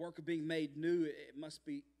 The work of being made new, it must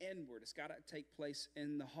be inward. It's got to take place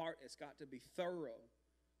in the heart. It's got to be thorough,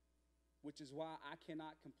 which is why I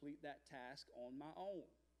cannot complete that task on my own.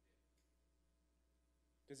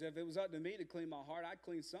 Because if it was up to me to clean my heart, I'd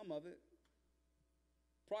clean some of it.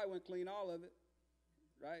 Probably wouldn't clean all of it,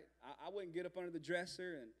 right? I wouldn't get up under the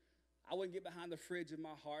dresser, and I wouldn't get behind the fridge of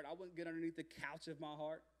my heart. I wouldn't get underneath the couch of my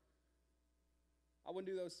heart. I wouldn't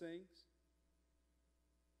do those things.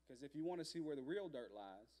 Because if you want to see where the real dirt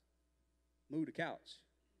lies, move the couch.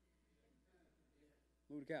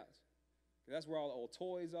 Move the couch. Because that's where all the old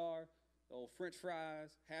toys are, the old French fries,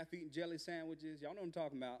 half-eaten jelly sandwiches. Y'all know what I'm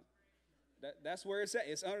talking about. That's where it's at.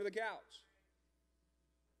 It's under the couch.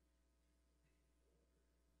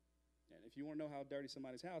 And if you want to know how dirty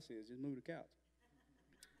somebody's house is, just move the couch.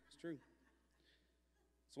 It's true.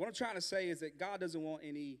 So what I'm trying to say is that God doesn't want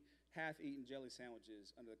any half-eaten jelly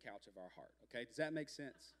sandwiches under the couch of our heart. Okay, does that make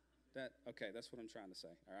sense? Okay, that's what I'm trying to say,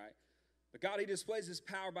 all right? But God, he displays his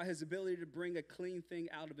power by his ability to bring a clean thing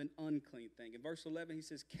out of an unclean thing. In verse 11, he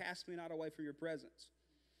says, cast me not away from your presence.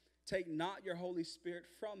 Take not your Holy Spirit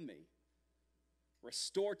from me.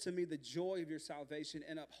 Restore to me the joy of your salvation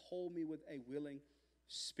and uphold me with a willing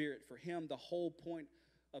spirit. For him, the whole point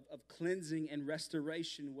of cleansing and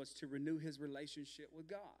restoration was to renew his relationship with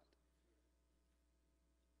God.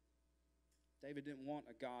 David didn't want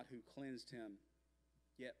a God who cleansed him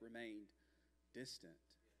yet remained distant.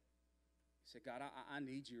 He said, God, I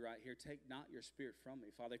need you right here. Take not your spirit from me.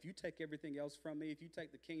 Father, if you take everything else from me, if you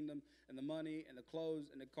take the kingdom and the money and the clothes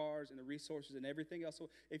and the cars and the resources and everything else,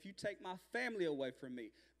 if you take my family away from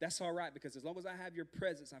me, that's all right, because as long as I have your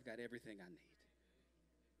presence, I've got everything I need.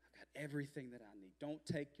 I've got everything that I need. Don't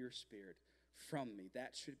take your spirit from me.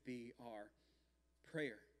 That should be our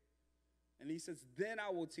prayer. And he says, then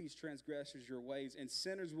I will teach transgressors your ways, and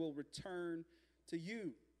sinners will return to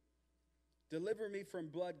you. Deliver me from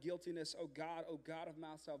blood guiltiness, O God of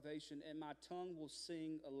my salvation, and my tongue will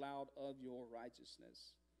sing aloud of your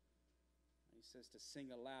righteousness. And he says to sing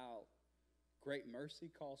aloud. Great mercy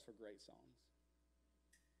calls for great songs.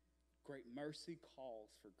 Great mercy calls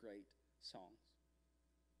for great songs.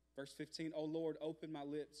 Verse 15, O Lord, open my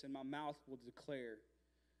lips, and my mouth will declare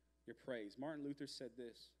your praise. Martin Luther said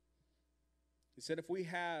this. He said, if we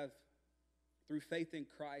have, through faith in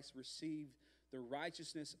Christ, received the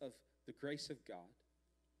righteousness of the grace of God,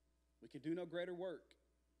 we can do no greater work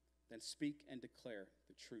than speak and declare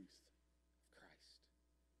the truth of Christ.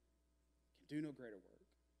 We can do no greater work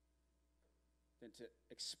than to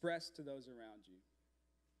express to those around you,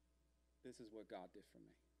 this is what God did for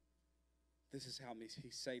me. This is how he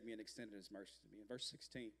saved me and extended his mercy to me. In verse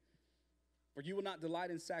 16, for you will not delight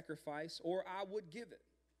in sacrifice, or I would give it.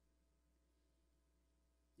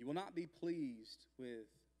 You will not be pleased with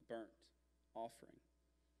burnt offering.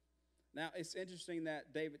 Now, it's interesting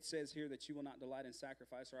that David says here that you will not delight in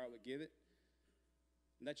sacrifice, or I would give it,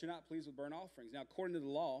 and that you're not pleased with burnt offerings. Now, according to the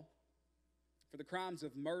law, for the crimes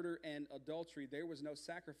of murder and adultery, there was no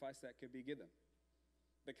sacrifice that could be given,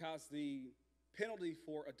 because the penalty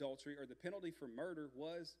for adultery or the penalty for murder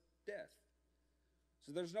was death.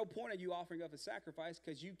 So there's no point in you offering up a sacrifice,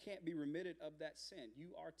 because you can't be remitted of that sin. You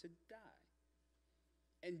are to die.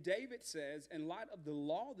 And David says, in light of the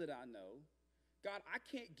law that I know, God, I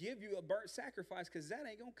can't give you a burnt sacrifice, because that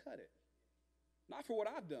ain't going to cut it. Not for what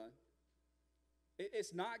I've done.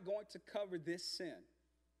 It's not going to cover this sin.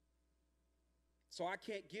 So I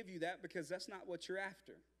can't give you that, because that's not what you're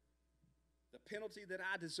after. The penalty that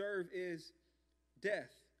I deserve is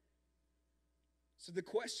death. So the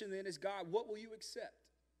question then is, God, what will you accept?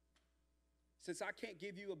 Since I can't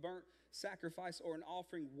give you a burnt sacrifice or an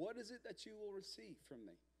offering, what is it that you will receive from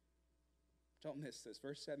me? Don't miss this.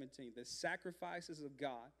 Verse 17, the sacrifices of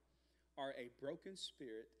God are a broken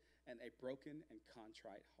spirit and a broken and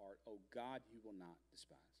contrite heart. Oh God, you will not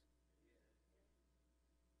despise.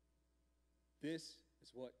 This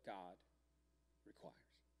is what God requires.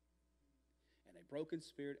 And a broken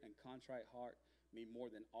spirit and contrite heart mean more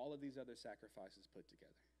than all of these other sacrifices put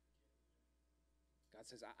together. God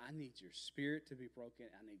says, I need your spirit to be broken.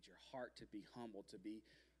 I need your heart to be humble, to be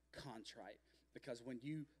contrite. Because when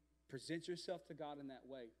you present yourself to God in that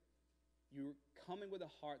way, you're coming with a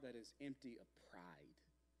heart that is empty of pride.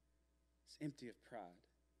 It's empty of pride.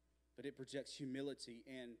 But it projects humility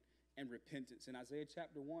and repentance. In Isaiah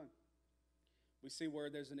chapter 1, we see where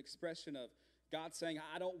there's an expression of God saying,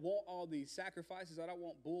 I don't want all these sacrifices. I don't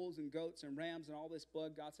want bulls and goats and rams and all this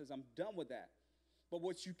blood. God says, I'm done with that. But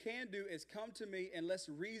what you can do is come to me and let's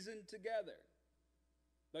reason together.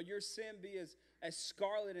 Though your sin be as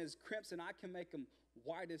scarlet as crimson, I can make them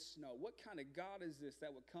white as snow. What kind of God is this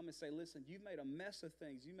that would come and say, listen, you've made a mess of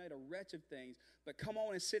things. You made a wretch of things. But come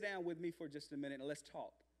on and sit down with me for just a minute and let's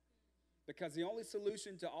talk. Because the only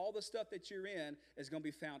solution to all the stuff that you're in is going to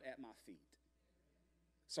be found at my feet.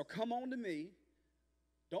 So come on to me.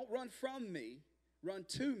 Don't run from me. Run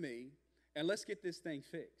to me. And let's get this thing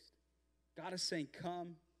fixed. God is saying,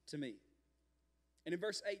 come to me. And in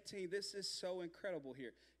verse 18, this is so incredible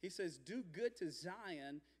here. He says, do good to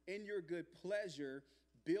Zion in your good pleasure.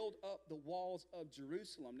 Build up the walls of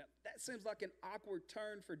Jerusalem. Now, that seems like an awkward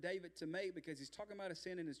turn for David to make because he's talking about his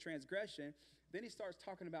sin and his transgression. Then he starts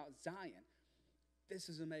talking about Zion. This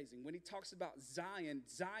is amazing. When he talks about Zion,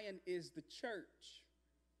 Zion is the church.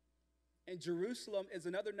 And Jerusalem is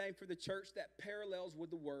another name for the church that parallels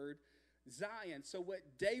with the word Zion. So what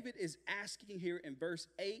David is asking here in verse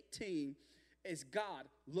 18 is, God,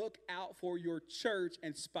 look out for your church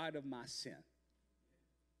in spite of my sin.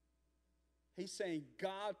 He's saying,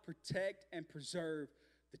 God, protect and preserve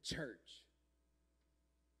the church.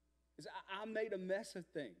 I made a mess of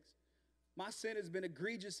things. My sin has been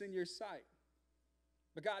egregious in your sight.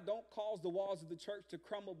 But God, don't cause the walls of the church to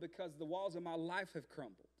crumble because the walls of my life have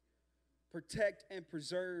crumbled. Protect and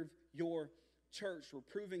preserve your church.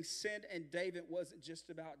 Reproving sin and David wasn't just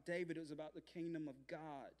about David. It was about the kingdom of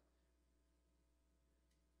God.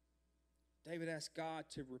 David asked God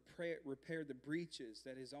to repair the breaches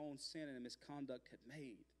that his own sin and misconduct had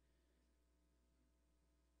made.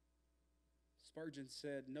 Spurgeon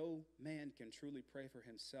said, no man can truly pray for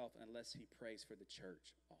himself unless he prays for the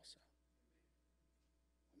church also.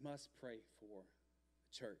 We must pray for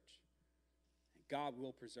the church. And God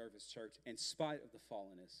will preserve his church in spite of the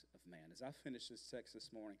fallenness of man. As I finish this text this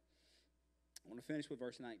morning, I want to finish with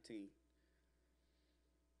verse 19.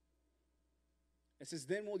 It says,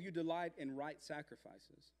 then will you delight in right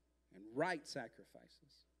sacrifices, and right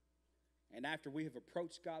sacrifices. And after we have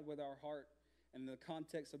approached God with our heart, and in the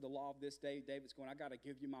context of the law of this day, David's going, I got to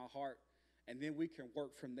give you my heart, and then we can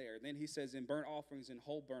work from there. Then he says, in burnt offerings and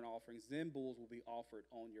whole burnt offerings, then bulls will be offered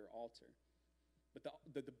on your altar. But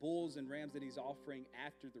the bulls and rams that he's offering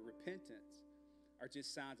after the repentance are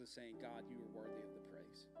just signs of saying, God, you are worthy of the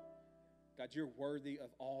praise. God, you're worthy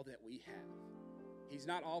of all that we have. He's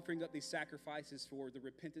not offering up these sacrifices for the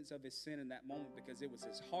repentance of his sin in that moment because it was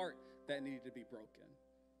his heart that needed to be broken.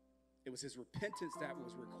 It was his repentance that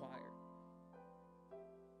was required.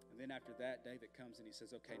 And then after that, David comes and he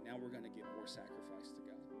says, okay, now we're going to give more sacrifice to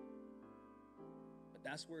God. But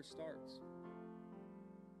that's where it starts.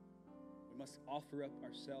 We must offer up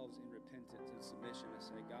ourselves in repentance and submission and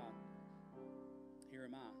say, God, here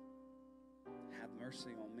am I. Have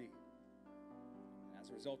mercy on me. As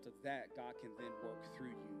a result of that, God can then work through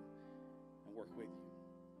you and work with you.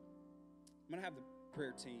 I'm going to have the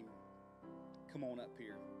prayer team come on up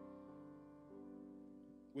here.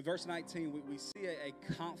 With verse 19, we see a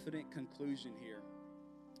confident conclusion here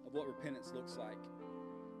of what repentance looks like.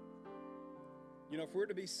 You know, if we're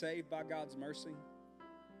to be saved by God's mercy,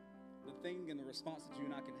 the thing and the response that you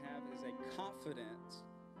and I can have is a confidence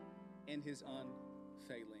in his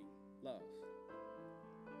unfailing love.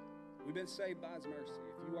 We've been saved by his mercy.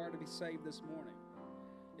 If you are to be saved this morning,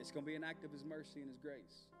 it's going to be an act of his mercy and his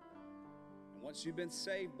grace. And once you've been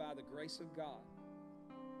saved by the grace of God,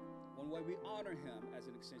 one way we honor him as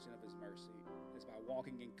an extension of his mercy is by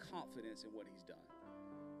walking in confidence in what he's done.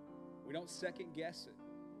 We don't second guess it.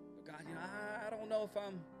 But God, I don't know if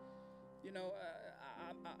I'm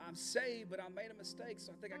saved, but I made a mistake,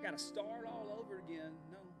 so I think I got to start all over again.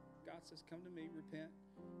 No, God says, come to me, repent.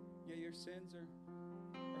 Yeah, your sins are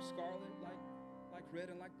scarlet, like red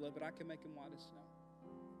and like blood, but I can make them white as snow.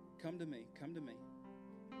 Come to me, come to me.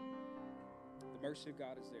 The mercy of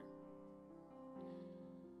God is there.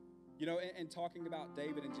 You know, and talking about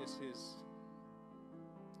David and just his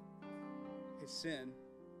sin,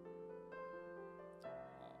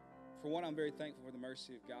 for one, I'm very thankful for the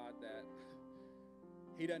mercy of God that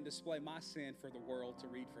he doesn't display my sin for the world to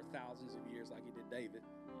read for thousands of years like he did David.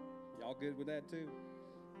 Y'all good with that too?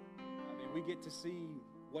 I mean, we get to see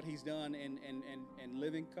what he's done in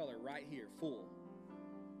living color right here, full.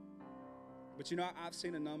 But you know, I've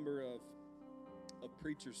seen a number of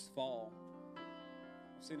preachers fall.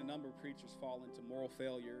 I've seen a number of preachers fall into moral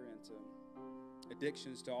failure, into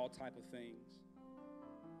addictions to all type of things.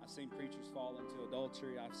 I've seen preachers fall into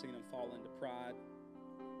adultery. I've seen them fall into pride,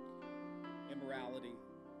 immorality.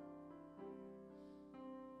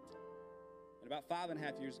 And about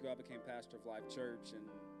 5.5 years ago, I became pastor of Life Church, and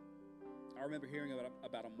I remember hearing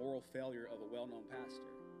about a moral failure of a well-known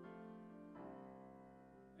pastor.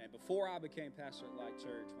 And before I became pastor at Life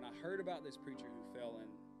Church, when I heard about this preacher who fell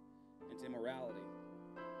into immorality,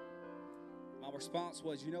 my response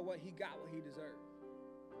was, you know what? He got what he deserved.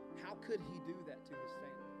 How could he do that to his family?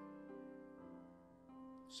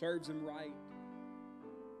 Serves him right.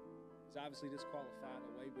 He's obviously disqualified,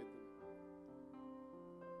 away with them.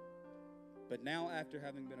 But now, after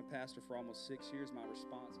having been a pastor for almost 6 years, my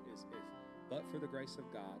response is, but for the grace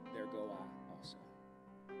of God, there go I also.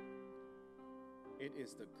 It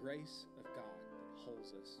is the grace of God that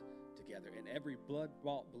holds us together. And every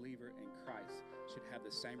blood-bought believer in Christ should have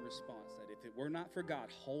the same response, that if it were not for God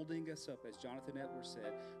holding us up, as Jonathan Edwards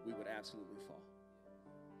said, we would absolutely fall.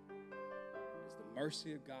 It's the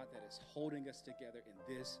mercy of God that is holding us together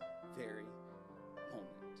in this very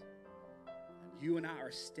moment. And you and I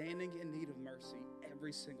are standing in need of mercy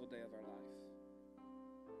every single day of our life.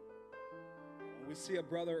 When we see a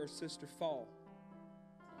brother or sister fall,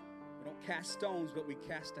 we don't cast stones, but we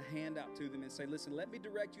cast a hand out to them and say, listen, let me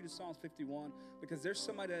direct you to Psalms 51, because there's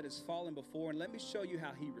somebody that has fallen before, and let me show you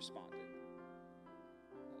how he responded.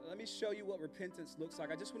 Let me show you what repentance looks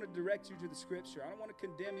like. I just want to direct you to the Scripture. I don't want to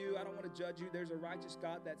condemn you. I don't want to judge you. There's a righteous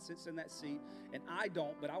God that sits in that seat, and I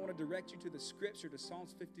don't, but I want to direct you to the Scripture, to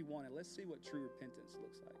Psalms 51, and let's see what true repentance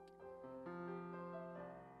looks like.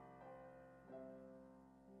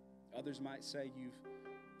 Others might say you've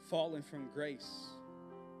fallen from grace.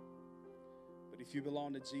 But if you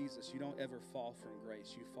belong to Jesus, you don't ever fall from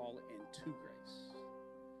grace. You fall into grace,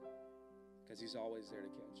 because he's always there to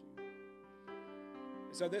catch you.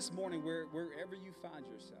 And so this morning, wherever you find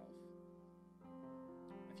yourself,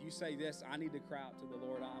 if you say this, I need to cry out to the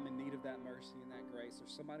Lord, I'm in need of that mercy and that grace,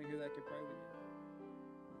 there's somebody here that can pray with you.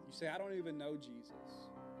 You say, I don't even know Jesus.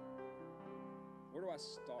 Where do I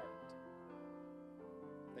start?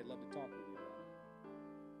 They'd love to talk with you.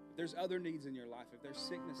 If there's other needs in your life, if there's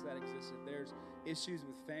sickness that exists, if there's issues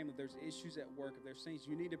with family, if there's issues at work, if there's things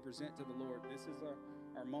you need to present to the Lord, this is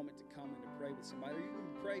our moment to come and to pray with somebody. Or you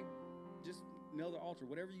can pray, just kneel the altar,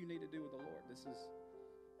 whatever you need to do with the Lord. This is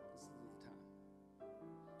the time.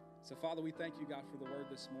 So, Father, we thank you, God, for the word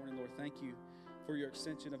this morning. Lord, thank you for your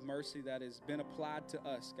extension of mercy that has been applied to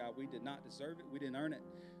us, God. We did not deserve it. We didn't earn it,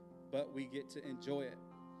 but we get to enjoy it.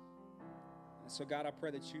 And so, God, I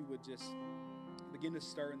pray that you would just begin to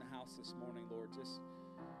stir in the house this morning, Lord. Just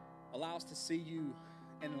allow us to see you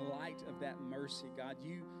in light of that mercy, God.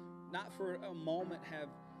 You, not for a moment, have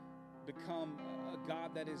become a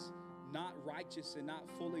God that is not righteous and not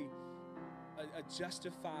fully a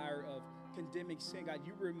justifier of condemning sin, God.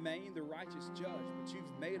 You remain the righteous judge, but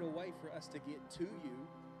you've made a way for us to get to you.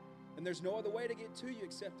 And there's no other way to get to you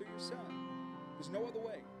except through your Son. There's no other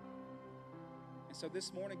way. And so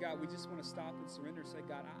this morning, God, we just want to stop and surrender and say,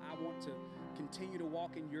 God, I want to continue to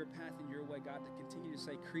walk in your path and your way, God, to continue to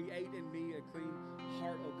say, create in me a clean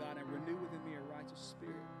heart, oh God, and renew within me a righteous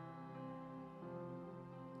spirit.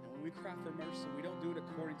 And when we cry for mercy, we don't do it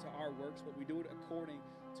according to our works, but we do it according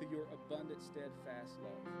to your abundant, steadfast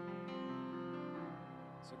love.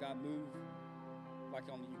 So God, move like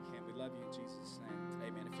only you can. We love you in Jesus' name.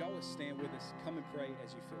 Amen. If y'all would stand with us, come and pray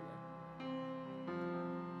as you feel led.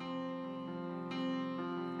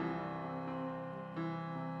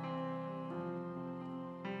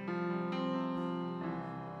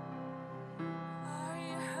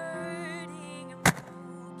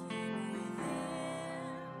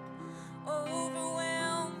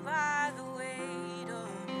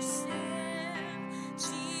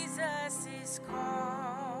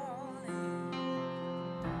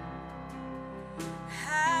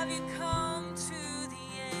 Have you come to the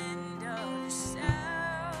end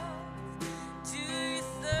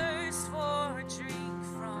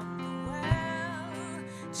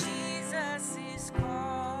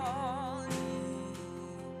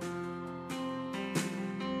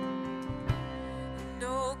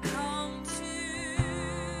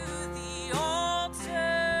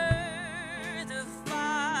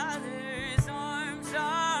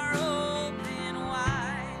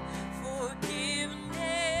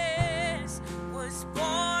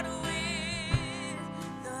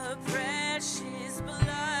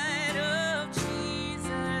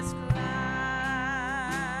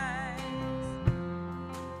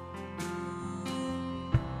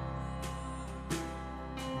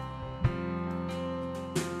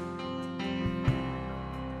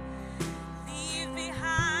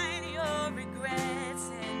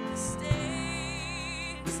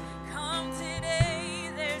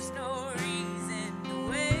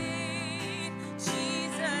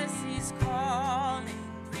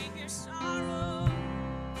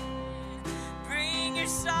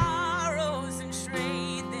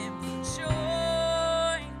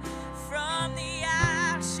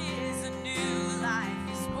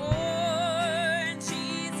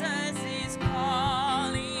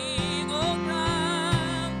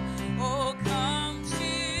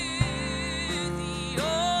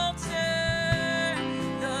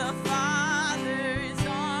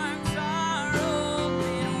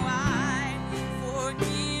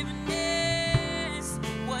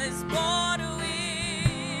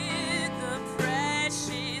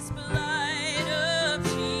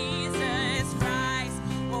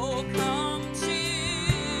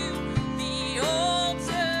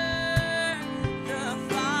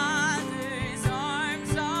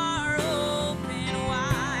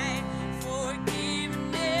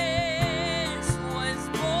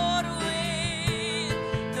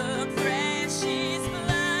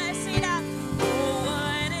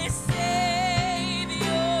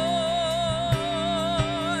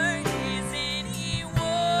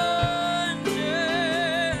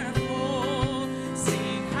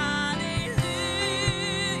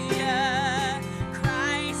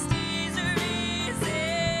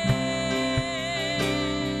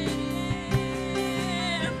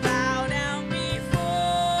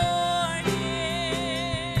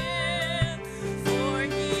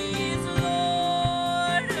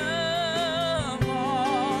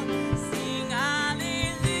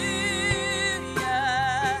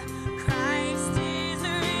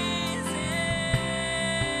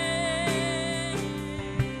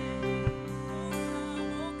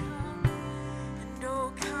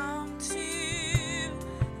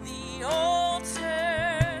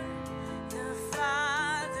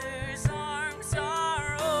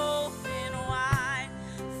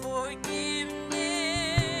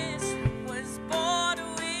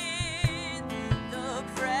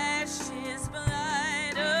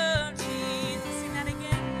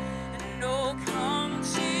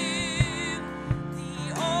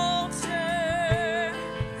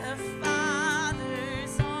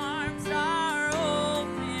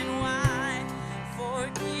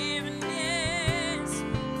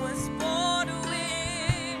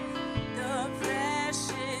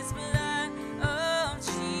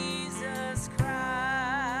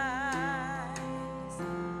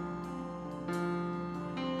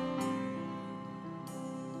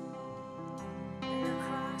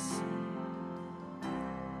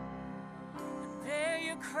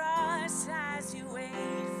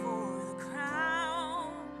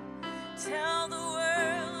Tell the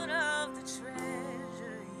world of the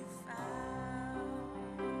treasure you found.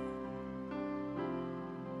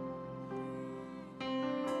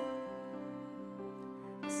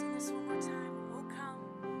 Let's sing this one more time. Oh come,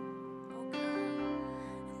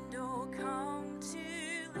 and oh come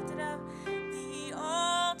to lift it up, the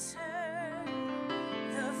altar.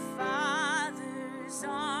 The Father's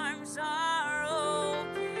arms are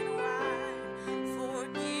open wide.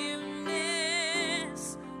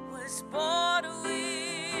 Forgiveness was bought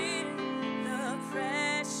with the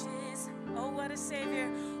precious. Oh, what a Savior!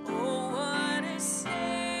 Oh, what a Savior!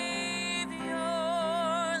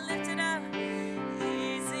 Lift it up.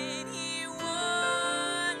 Isn't He wonderful?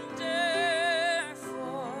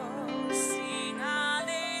 Sing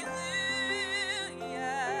hallelujah.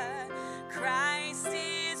 Christ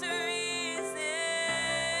is risen.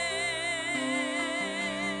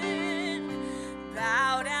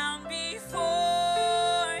 Bow down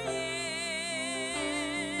before Him,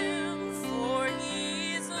 for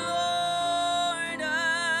He is Lord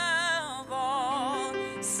of all.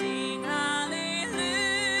 Sing hallelujah.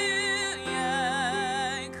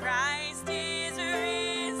 Christ is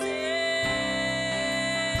risen.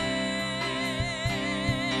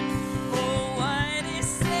 Oh, what a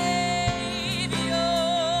Savior!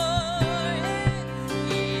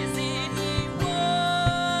 Isn't He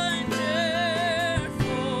wonderful?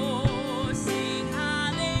 Sing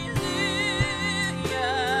hallelujah.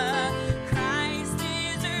 Christ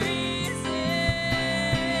is risen.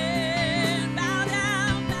 Bow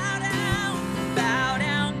down, bow down, bow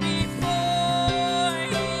down before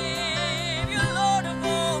Him. You're Lord of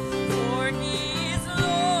all, for He is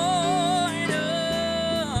Lord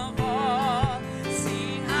of all.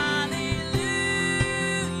 Sing hallelujah.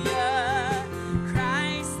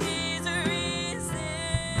 Christ is risen.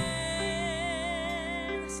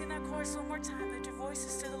 Let's sing that chorus one more time. Lift your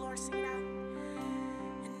voices to the Lord. Sing it out.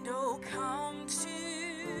 And oh, come to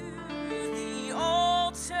the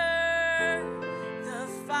altar. The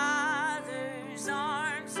Father's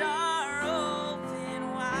arms are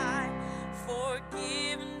open wide.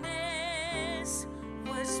 Forgiveness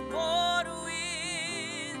was bought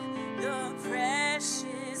with the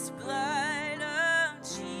precious blood of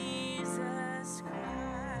Jesus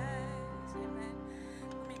Christ. Amen.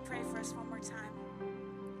 Let me pray for us one more time.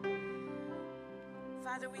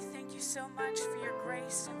 Father, we thank you so much for your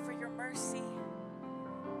grace and for your mercy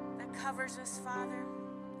that covers us, Father.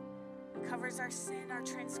 It covers our sin, our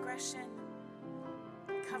transgression.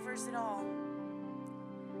 It covers it all.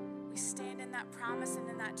 We stand in that promise and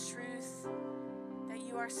in that truth that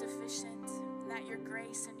you are sufficient and that your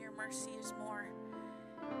grace and your mercy is more.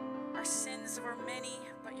 Our sins were many,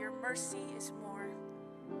 but your mercy is more.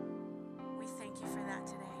 We thank you for that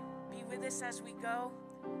today. Be with us as we go.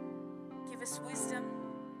 Give us wisdom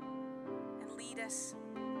and lead us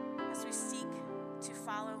as we seek to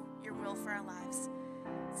follow your will for our lives.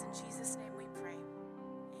 It's in Jesus' name we